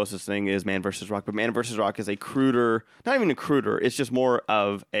this. The closest thing is Man vs. Rock, but Man vs. Rock is a cruder, not even a cruder. It's just more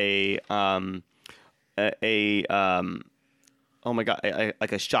of a oh my god,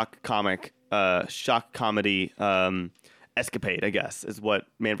 like a shock comedy escapade, I guess, is what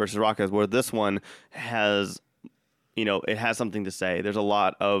Man vs. Rock is. Where this one has, it has something to say. There's a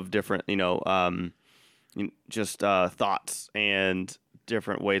lot of different, thoughts and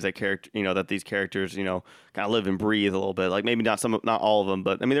different ways that these characters, kind of live and breathe a little bit. Like maybe not all of them,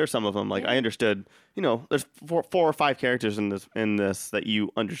 but I mean, there's some of them. Like I understood, there's four or five characters in this that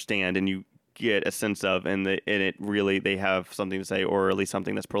you understand and you get a sense of, and it really, they have something to say, or at least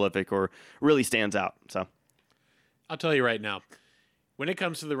something that's prolific or really stands out. So I'll tell you right now, when it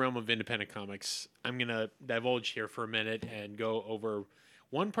comes to the realm of independent comics, I'm going to divulge here for a minute and go over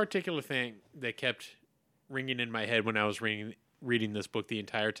one particular thing that kept ringing in my head when I was reading this book the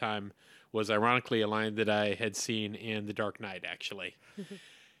entire time was ironically a line that I had seen in The Dark Knight, actually.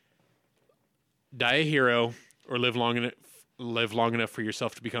 Die a hero or live long enough for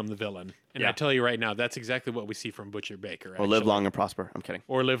yourself to become the villain. And Yeah. I tell you right now, that's exactly what we see from Butcher Baker. or live actually. long and prosper. I'm kidding.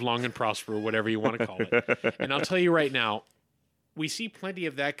 Or live long and prosper, whatever you want to call it. And I'll tell you right now, we see plenty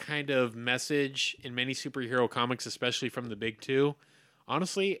of that kind of message in many superhero comics, especially from the big two.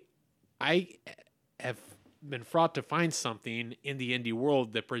 Honestly, I have been fraught to find something in the indie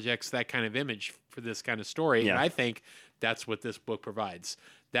world that projects that kind of image for this kind of story. Yeah. And I think that's what this book provides.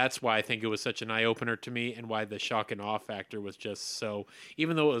 That's why I think it was such an eye-opener to me, and why the shock and awe factor was just so,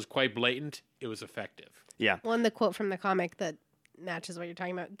 even though it was quite blatant, it was effective. Yeah. Well, and the quote from the comic that matches what you're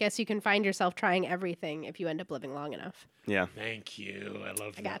talking about. Guess you can find yourself trying everything if you end up living long enough. Yeah. Thank you. I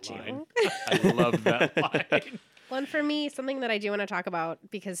love I that got line. you. I love that line. One for me, something that I do want to talk about,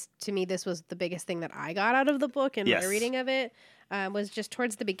 because to me this was the biggest thing that I got out of the book and Yes. my reading of it, was just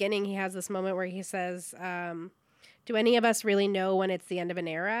towards the beginning. He has this moment where he says, do any of us really know when it's the end of an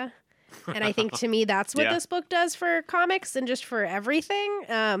era? And I think to me that's what Yeah. this book does for comics and just for everything.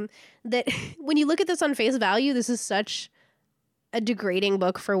 That when you look at this on face value, this is such a degrading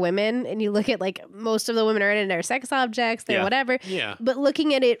book for women, and you look at like most of the women are in it, they're sex objects, they're Yeah. whatever. Yeah. But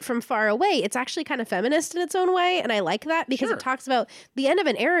looking at it from far away, it's actually kind of feminist in its own way, and I like that because Sure. it talks about the end of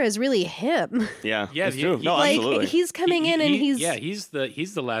an era is really him. Yeah. Yeah, It's he- true. he- No, Like absolutely. he's coming in and he's he's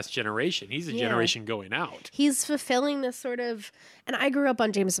the last generation. He's a Yeah. generation going out. he's fulfilling this sort of, and I grew up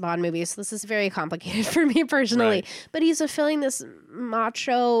on James Bond movies, so this is very complicated for me personally, Right. but he's fulfilling this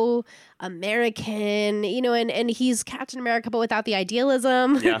macho American, and he's Captain America but without the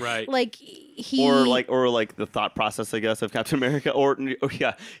idealism. Yeah. Right. Like he or like the thought process, I guess, of Captain America. Or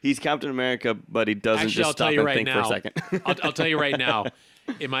yeah, he's Captain America, but he doesn't Actually, I'll just tell stop you and right think now. for a second. I'll tell you right now.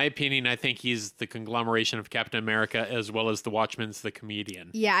 In my opinion, I think he's the conglomeration of Captain America as well as the Watchman's the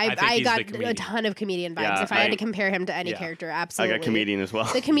comedian. Yeah, think I he's got the a comedian. ton of comedian vibes. Yeah, If I had I- to compare him to any Yeah. character, I absolutely. got comedian as well.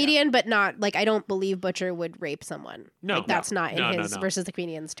 The comedian, but not like I don't believe Butcher would rape someone. No, like, that's not in no, no, his no. versus the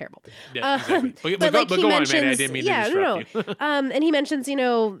comedian's terrible. Yeah, exactly. But like, go he on, mentions, man. I didn't mean to disrupt you. and he mentions,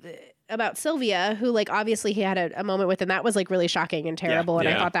 about Sylvia, who like obviously he had a moment with, and that was like really shocking and terrible. And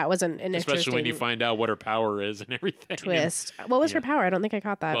I Yeah. thought that was an Especially interesting when you find out what her power is and everything. twist. What was her Yeah. power? I don't think I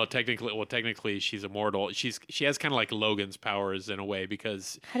caught that. Well, technically, she's immortal. She has kind of like Logan's powers in a way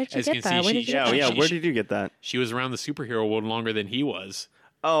because How did you as get you can that? see, Where she, did you Yeah, get yeah. that? Where did you get that? she was around the superhero world longer than he was.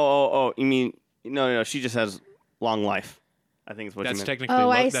 Oh. You mean no. She just has long life. I think is what That's you meant. technically. Oh,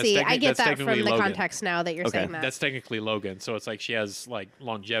 I that's see. I get that's that technically from the Logan. context now that you're Okay. saying that. That's technically Logan, so it's like she has like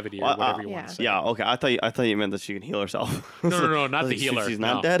longevity or Well, whatever you yeah. want to say. Yeah. Okay. I thought you meant that she can heal herself. No, not the She's- healer. She's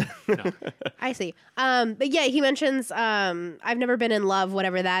not No. dead. No. I see. But yeah, he mentions I've never been in love,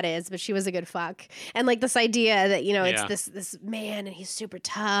 whatever that is, but she was a good fuck. And like this idea that, it's Yeah. this man and he's super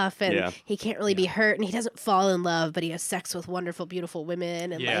tough and Yeah. he can't really be hurt and he doesn't fall in love, but he has sex with wonderful, beautiful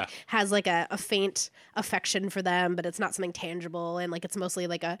women and Yeah. like has like a faint affection for them, but it's not something tangible and like it's mostly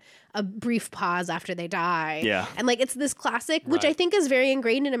like a brief pause after they die. Yeah. And like it's this classic, which Right. I think is very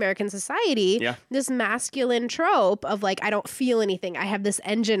ingrained in American society. Yeah. This masculine trope of like, I don't feel anything. I have this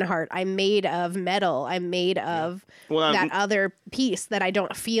engine heart. I'm made of metal. I'm made of Well, that other piece that I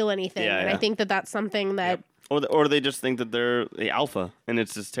don't feel anything. Yeah, and I yeah. think that that's something that, or they just think that they're the alpha, and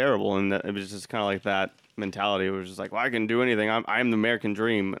it's just terrible. And that, it was just kind of like that mentality. It was just like, well, I can do anything. I'm the American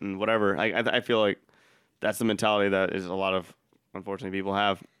dream, and whatever. I feel like that's the mentality that is a lot of unfortunately people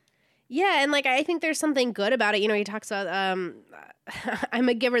have. yeah. And like, I think there's something good about it. He talks about, I'm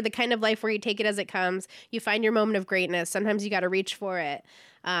a giver, the kind of life where you take it as it comes. You find your moment of greatness. Sometimes you got to reach for it.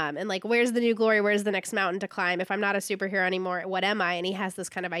 And like, where's the new glory? Where's the next mountain to climb? If I'm not a superhero anymore, what am I? And he has this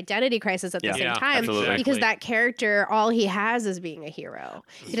kind of identity crisis at Yeah. the same Yeah, time absolutely. because that character, all he has is being a hero.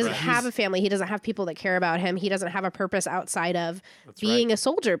 He doesn't right. have a family. He doesn't have people that care about him. He doesn't have a purpose outside of being a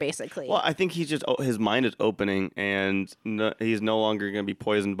soldier, basically. Well, I think he's just his mind is opening, and he's no longer going to be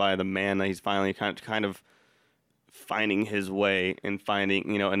poisoned by the man. That he's finally kind of finding his way and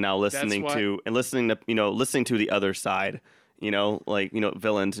finding, and now listening why- to listening to the other side.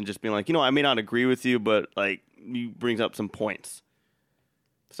 Villains, and just being like, I may not agree with you, but like you brings up some points.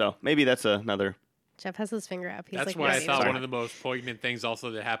 So maybe that's another. Jeff has his finger up. He's That's like, why I ready to thought talk. one of the most poignant things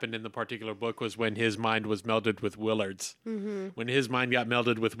also that happened in the particular book was when his mind was melded with Willard's. Mm-hmm. When his mind got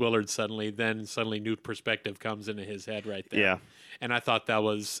melded with Willard's, suddenly new perspective comes into his head right there. Yeah. And I thought that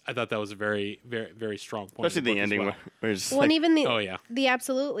was a very, very, very strong point. Especially in the book as ending well. where it's just Well, and like, even the Oh yeah. the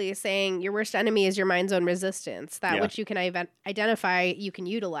absolutely saying your worst enemy is your mind's own resistance. That Yeah. which you can identify, you can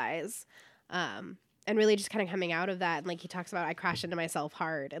utilize, and really just kind of coming out of that. And like he talks about, I crashed into myself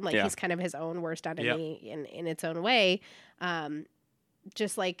hard, and like Yeah. he's kind of his own worst enemy in its own way.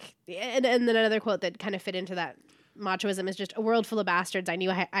 Just like, and then another quote that kind of fit into that machoism is just a world full of bastards. I knew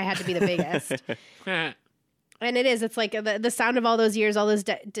I had to be the biggest. And it is. It's like the sound of all those years, all those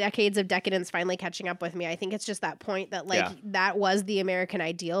decades of decadence finally catching up with me. I think it's just that point that like Yeah. that was the American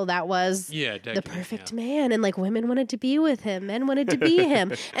ideal. That was Yeah, the definitely, perfect yeah. man. And like women wanted to be with him. Men wanted to be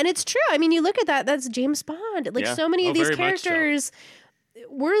him. And it's true. I mean, you look at that. That's James Bond. Like Yeah. so many Oh, of these very much so. characters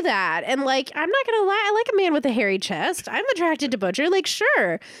were that. And like, I'm not gonna lie, I like a man with a hairy chest. I'm attracted to Butcher. Like,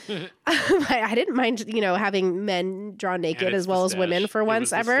 sure. I didn't mind, having men draw naked it's as the well as women stash. for It once was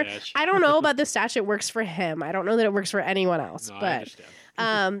the ever. stash. I don't know about the stash. It works for him. I don't know that it works for anyone else. No, I but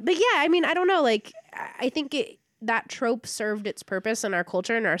understand. but yeah, I mean, I don't know. Like, I think that trope served its purpose in our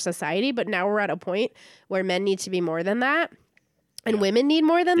culture and our society, but now we're at a point where men need to be more than that. And women need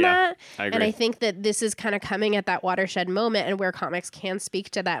more than that. I agree. And I think that this is kind of coming at that watershed moment and where comics can speak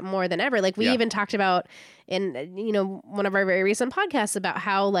to that more than ever. Like we even talked about in, one of our very recent podcasts about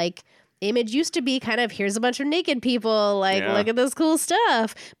how like Image used to be kind of, here's a bunch of naked people, like, look at this cool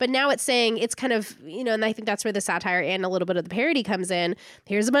stuff. But now it's saying, it's kind of, and I think that's where the satire and a little bit of the parody comes in.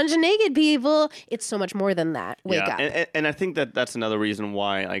 Here's a bunch of naked people. It's so much more than that. Wake up. And I think that's another reason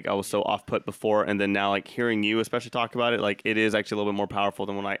why, like, I was so off put before. And then now, like, hearing you especially talk about it, like, it is actually a little bit more powerful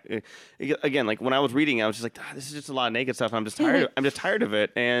than when again, like, when I was reading, I was just like, this is just a lot of naked stuff. I'm just tired. I'm just tired of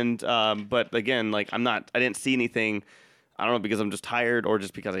it. And, but again, like, I didn't see anything. I don't know, because I'm just tired or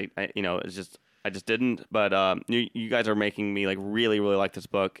just because it's just, I just didn't. But you guys are making me like really, really like this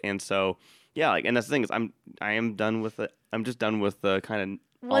book. And so, yeah, like, and that's the thing is I am done with it. I'm just done with the kind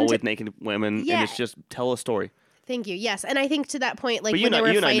of always naked women. And it's just tell a story. Thank you. Yes, and I think to that point, like but when they were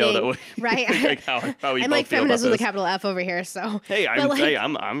fighting, I know that right? like how we I'm both like feel feminist about with a this. capital F over here. So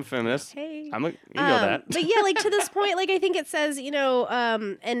I'm a feminist. Hey, you know that. But yeah, like to this point, like I think it says,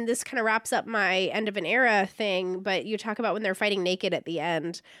 and this kind of wraps up my end of an era thing. But you talk about when they're fighting naked at the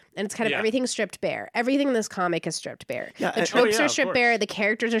end, and it's kind of everything stripped bare. Everything in this comic is stripped bare. Yeah, the tropes are stripped bare. The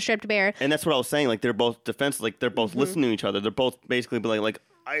characters are stripped bare. And that's what I was saying. Like they're both defensive. Like they're both listening to each other. They're both basically like.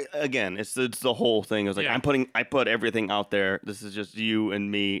 It's the whole thing. It was like I put everything out there. This is just you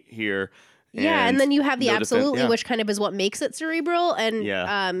and me here. And then you have the no absolutely, which kind of is what makes it cerebral. And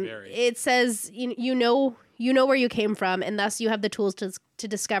it says you know where you came from, and thus you have the tools to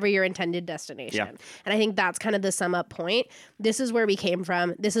discover your intended destination. Yeah. And I think that's kind of the sum up point. This is where we came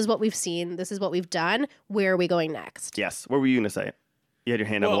from. This is what we've seen. This is what we've done. Where are we going next? Yes. What were you gonna say? You had your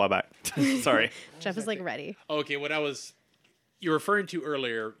hand up a while back. Sorry. Jeff is like ready. Okay, you were referring to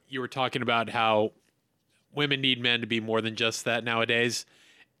earlier, you were talking about how women need men to be more than just that nowadays.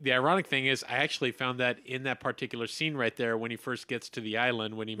 The ironic thing is I actually found that in that particular scene right there when he first gets to the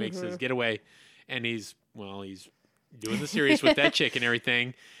island, when he makes his getaway, and he's doing the series with that chick and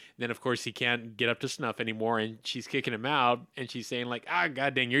everything. Then, of course, he can't get up to snuff anymore, and she's kicking him out, and she's saying, like,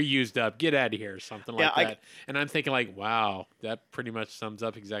 god dang, you're used up. Get out of here, or something like that. And I'm thinking, like, wow, that pretty much sums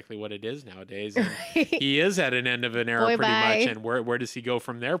up exactly what it is nowadays. And he is at an end of an era pretty much, and where does he go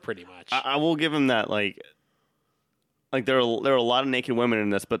from there pretty much? I will give him that, like there are a lot of naked women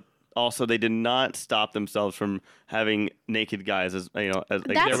in this, but also they did not stop themselves from having naked guys as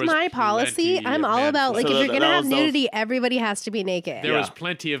that's my policy. I'm all about like, if you're gonna have nudity, everybody has to be naked. There was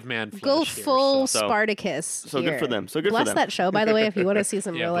plenty of man flesh. Go full Spartacus. So good for them. Bless that show, by the way. If you want to see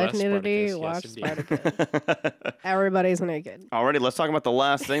some real life nudity, Spartacus, watch Spartacus. Everybody's naked. Alrighty, let's talk about the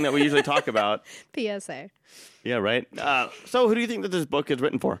last thing that we usually talk about. PSA. Yeah, right. So who do you think that this book is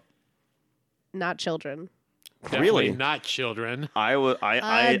written for? Not children. Definitely really? Not children.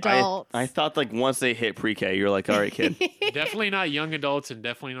 Adults. I thought like once they hit pre-K, you're like, all right, kid. Definitely not young adults and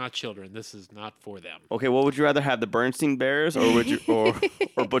definitely not children. This is not for them. Okay, well, would you rather have the Bernstein Bears or would you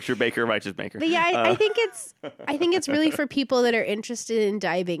or Butcher Baker Righteous Baker? But yeah, I think it's really for people that are interested in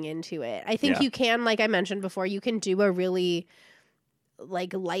diving into it. I think you can, like I mentioned before, you can do a really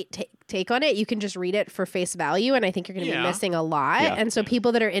like light take on it. You can just read it for face value, and I think you're going to be missing a lot. Yeah. And so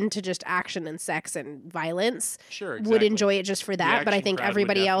people that are into just action and sex and violence exactly. would enjoy it just for that. But I think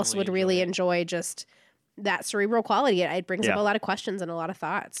everybody else would really enjoy enjoy just that cerebral quality. It brings up a lot of questions and a lot of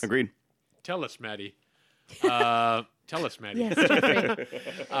thoughts. Agreed. Tell us, Maddie. Tell us, Maddie. Yes, Jeffrey.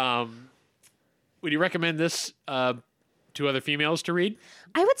 Would you recommend this to other females to read?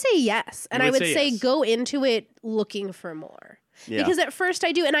 I would say yes. And I would say yes. go into it looking for more. Yeah. Because at first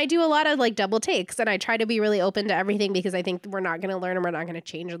I do a lot of like double takes, and I try to be really open to everything because I think we're not going to learn and we're not going to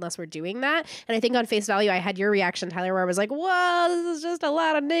change unless we're doing that. And I think on face value, I had your reaction, Tyler, where I was like, "Whoa, this is just a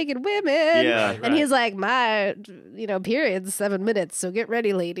lot of naked women." Yeah, and he's like, "My, period's 7 minutes, so get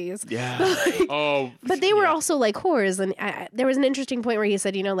ready, ladies." Yeah. But they were also like whores, and there was an interesting point where he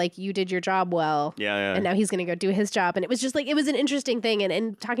said, like you did your job well, and now he's going to go do his job, and it was just like it was an interesting thing.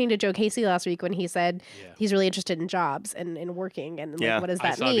 And talking to Joe Casey last week when he said he's really interested in jobs and in working. And like, what does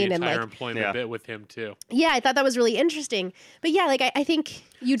that I saw mean? The and entire like employment bit with him too. Yeah, I thought that was really interesting. But yeah, like I think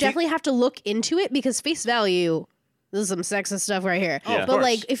you definitely have to look into it because face value, this is some sexist stuff right here. Oh, of But course.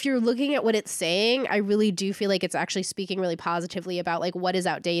 like, if you're looking at what it's saying, I really do feel like it's actually speaking really positively about like what is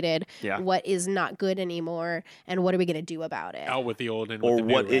outdated, Yeah. what is not good anymore, and what are we going to do about it. Out with the old and Or with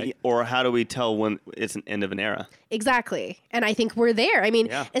the what? new, right? Or how do we tell when it's an end of an era? Exactly. And I think we're there. I mean,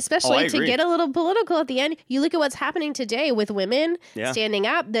 Yeah. especially I to agree. get a little political at the end, you look at what's happening today with women Yeah. standing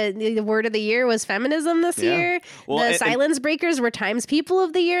up. The word of the year was feminism this Yeah. year. Well, the and- silence breakers were Times People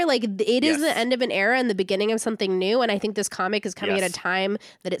of the Year. Like, it is Yes. the end of an era and the beginning of something new. And I think this comic is coming at Yes. a time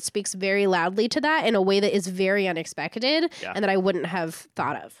that it speaks very loudly to that in a way that is very unexpected Yeah. and that I wouldn't have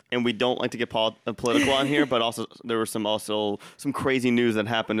thought of. And we don't like to get political on here, but also there was some crazy news that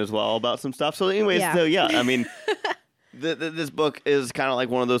happened as well about some stuff. So, anyways, Yeah. I mean, this book is kind of like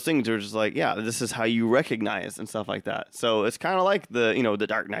one of those things where it's just like, yeah, this is how you recognize and stuff like that. So it's kind of like the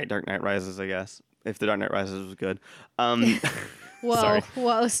Dark Knight Rises, I guess. If the Dark Knight Rises was good. Whoa, Sorry.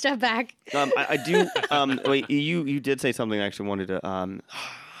 whoa, step back. I do. Wait, you did say something I actually wanted to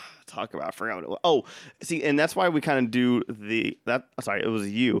talk about. I forgot what it was. Oh, see, and that's why we kind of do Sorry, it was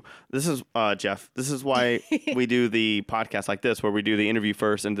you. This is Jeff. This is why we do the podcast like this, where we do the interview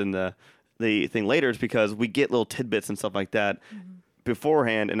first and then the thing later. Is because we get little tidbits and stuff like that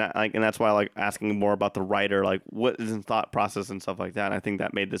beforehand, and and that's why I like asking more about the writer, like what is his thought process and stuff like that. And I think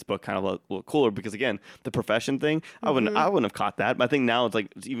that made this book kind of look cooler because again, the profession thing, I wouldn't have caught that, but I think now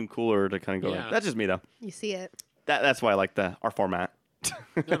it's even cooler to kind of go. Yeah. That's just me though. You see it. That's why I like our format.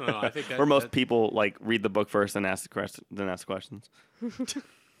 No, I think that, Where most that- people like read the book first and ask questions.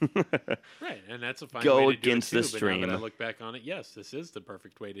 right, and that's a fine Go way to do against it the too, but now that I stream. look back on it, yes, this is the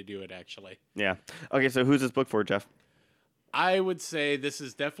perfect way to do it. Actually, Yeah. Okay, so who's this book for, Jeff? I would say this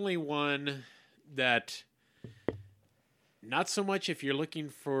is definitely one that not so much if you're looking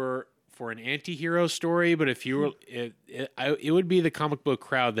for an anti-hero story, but if you were it would be the comic book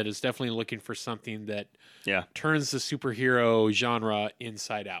crowd that is definitely looking for something that Yeah. turns the superhero genre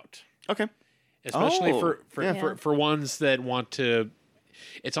inside out. Okay. Especially Oh, yeah. for ones that want to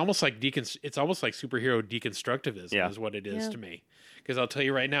it's almost like superhero deconstructivism Yeah. is what it is Yeah. to me. Because I'll tell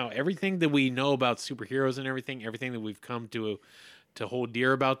you right now, everything that we know about superheroes and everything that we've come to hold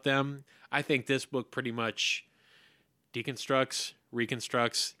dear about them, I think this book pretty much deconstructs,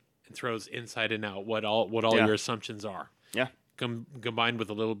 reconstructs, and throws inside and out what all Yeah. your assumptions are. Yeah. Combined with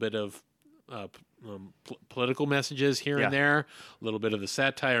a little bit of political messages here Yeah. and there, a little bit of the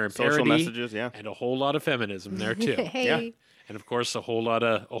satire and Social parody, messages, yeah. and a whole lot of feminism there too. Hey. Yeah. And of course, a whole lot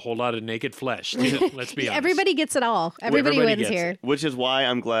of naked flesh. Let's be honest. Everybody gets it all. Everybody wins gets here. it. Which is why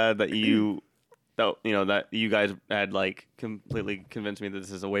I'm glad that that you guys had like completely convinced me that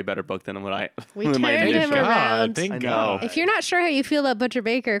this is a way better book than what I We than my turned initial- him around. Thank I know. God. If you're not sure how you feel about Butcher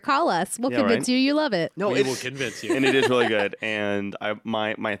Baker, call us. We'll Yeah, convince right? you love it. No, we will it's convince you. and it is really good. And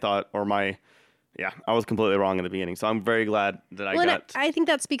my thought or my I was completely wrong in the beginning. So I'm very glad that I Well, and got. I think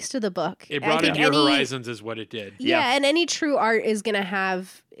that speaks to the book. It I broadened think your any- horizons, is what it did. Yeah, Yeah. and any true art is gonna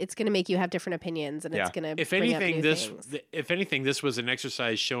make you have different opinions, and Yeah. it's gonna. If bring up anything, new this things. if anything, this was an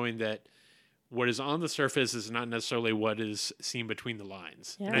exercise showing that what is on the surface is not necessarily what is seen between the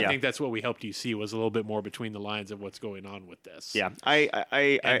lines. And I Yeah. think that's what we helped you see was a little bit more between the lines of what's going on with this. Yeah,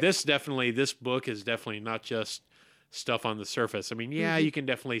 And this book is definitely not just stuff on the surface. I mean, yeah, you can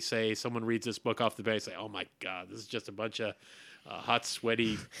definitely say someone reads this book off the bat and say, "Oh my God, this is just a bunch of hot,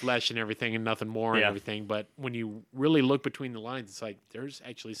 sweaty flesh and everything, and nothing more and Yeah. everything." But when you really look between the lines, it's like there's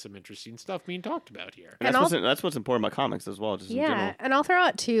actually some interesting stuff being talked about here. and And that's what's important about comics as well. Just in yeah, general. and I'll throw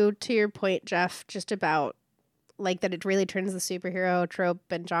out to your point, Jeff, just about like that it really turns the superhero trope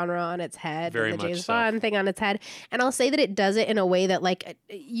and genre on its head, Very and the much James so. Bond thing on its head. And I'll say that it does it in a way that, like,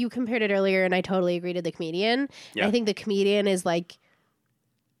 you compared it earlier, and I totally agree to the Comedian. Yeah. I think the Comedian is like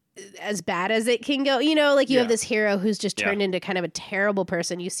as bad as it can go. You know, like you have Yeah. this hero who's just Yeah. turned into kind of a terrible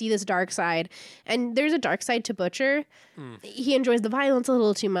person. You see this dark side, and there's a dark side to Butcher. He enjoys the violence a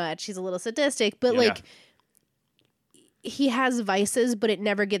little too much. He's a little sadistic, but Yeah. like he has vices, but it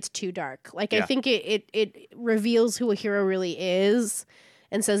never gets too dark. Like I Yeah. think it reveals who a hero really is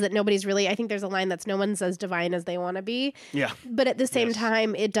and says that nobody's really, I think there's a line that's no one's as divine as they want to be. Yeah, But at the same Yes.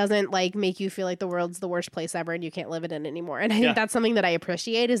 time, it doesn't like make you feel like the world's the worst place ever and you can't live it in anymore. And I Yeah. think that's something that I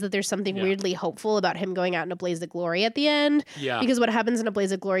appreciate is that there's something Yeah. weirdly hopeful about him going out in a blaze of glory at the end. Yeah. Because what happens in a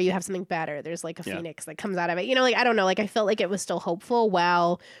blaze of glory, you have something better. There's like a Yeah. phoenix that comes out of it. You know, like I don't know, like I felt like it was still hopeful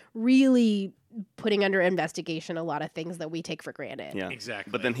while really putting under investigation a lot of things that we take for granted. yeah,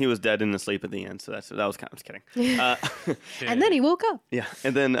 Exactly. But then he was dead in the sleep at the end, so that was kind of just kidding. And then he woke up. Yeah,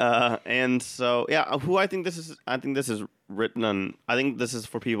 and then and so who I think this is written on. I think this is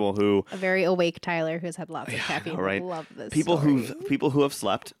for people who A very awake Tyler who's had lots of caffeine. right. Love this. people story. who have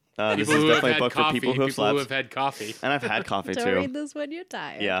slept. This People is who have definitely a had book coffee, for people who have people who slept. have had coffee. And I've had coffee Don't too. read this when you're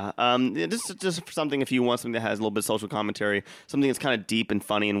tired. Yeah. Just something if you want something that has a little bit of social commentary, something that's kind of deep and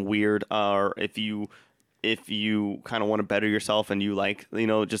funny and weird, or if you kind of want to better yourself and you like,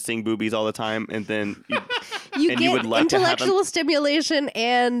 just seeing boobies all the time, and then You And get you would like to have intellectual stimulation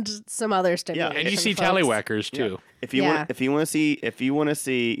and some other stimulation. And you see folks. tallywhackers too. if you Yeah. want to see,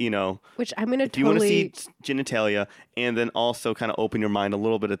 Which I'm gonna if you want to totally see genitalia, and then also kind of open your mind a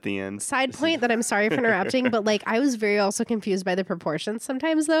little bit at the end. side point that I'm sorry for interrupting, but like I was very also confused by the proportions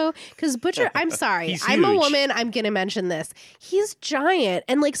sometimes though, because Butcher. I'm sorry, He's I'm a huge. woman. I'm gonna mention this. He's giant,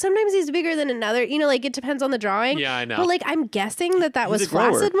 and like sometimes he's bigger than another. Like it depends on the drawing. Yeah, I know. But like I'm guessing that He's was a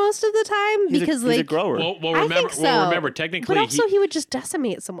grower. flaccid most of the time He's because he's a like. grower. Well, I remember, think so. remember, technically, but also he would just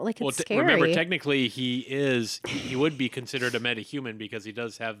decimate someone. Like it's scary. remember, technically, he would be considered a metahuman because he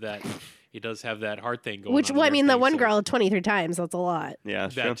does have that heart thing going. Which, on well, I and mean, the everything, one so girl 23 times. That's a lot. Yeah,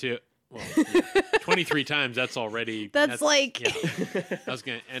 that's true. that too. Well, yeah, 23 times. That's already. That's like- Yeah. I was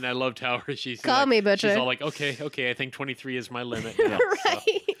gonna, and I loved how she's Call like, me, Butcher. She's all like, okay, I think 23 is my limit. Now, so.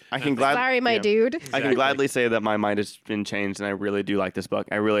 Right. I can glad. Sorry, my yeah. dude. I can Exactly. gladly say that my mind has been changed, and I really do like this book.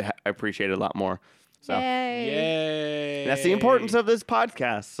 I really I appreciate it a lot more. So Yay. Yay! that's the importance of this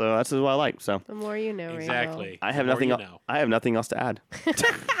podcast. So that's what I like. So The more you know, Remo. exactly. I have The more nothing. you el- know. I have nothing else to add.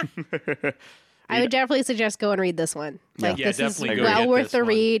 I would definitely suggest go and read this one. Like Yeah, this definitely is go well get worth this the one.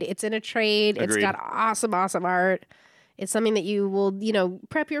 read. It's in a trade. It's Agreed. got awesome art. It's something that you will,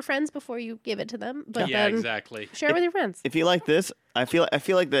 prep your friends before you give it to them. But Yeah, then exactly. share it with your friends. If you like this, I feel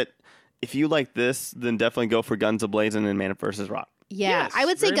like that. If you like this, then definitely go for Guns A-Blazing and Man vs. Rock. Yeah, Yes, I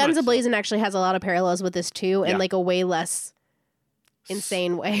would say very Guns much so. A-Blazing actually has a lot of parallels with this too, and Yeah. like a way less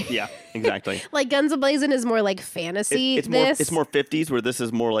insane way. Yeah, exactly. Like Guns A-Blazing is more like fantasy. It's more 50s, where this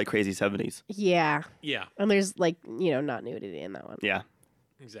is more like crazy 70s. Yeah, Yeah, and there's like not nudity in that one. Yeah,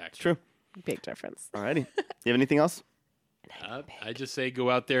 exactly. true. Big difference. Alrighty. You have anything else? I just say go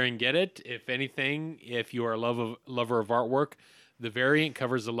out there and get it. If anything, if you are a lover of artwork, the variant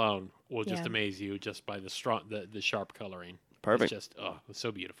covers alone will just Yeah. amaze you just by the sharp coloring. Perfect. It's just it's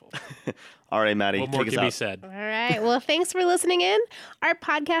so beautiful. All right, Maddie, What more take us can be out. said? All right. Well, thanks for listening in. Our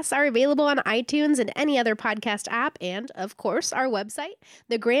podcasts are available on iTunes and any other podcast app, and of course, our website,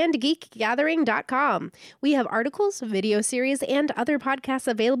 thegrandgeekgathering.com. We have articles, video series, and other podcasts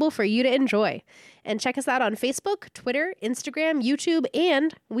available for you to enjoy. And check us out on Facebook, Twitter, Instagram, YouTube,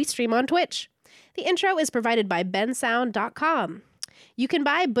 and we stream on Twitch. The intro is provided by bensound.com. You can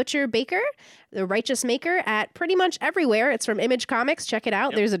buy Butcher Baker, The Righteous Maker, at pretty much everywhere. It's from Image Comics. Check it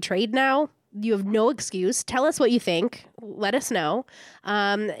out. There's a trade now. You have no excuse. Tell us what you think. Let us know.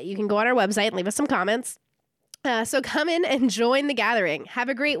 You can go on our website and leave us some comments. So come in and join the gathering. Have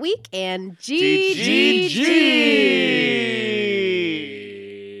a great week and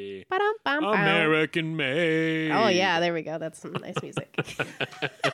GGG. Ba-dum-bum-bum. American made. Oh, yeah. There we go. That's some nice music.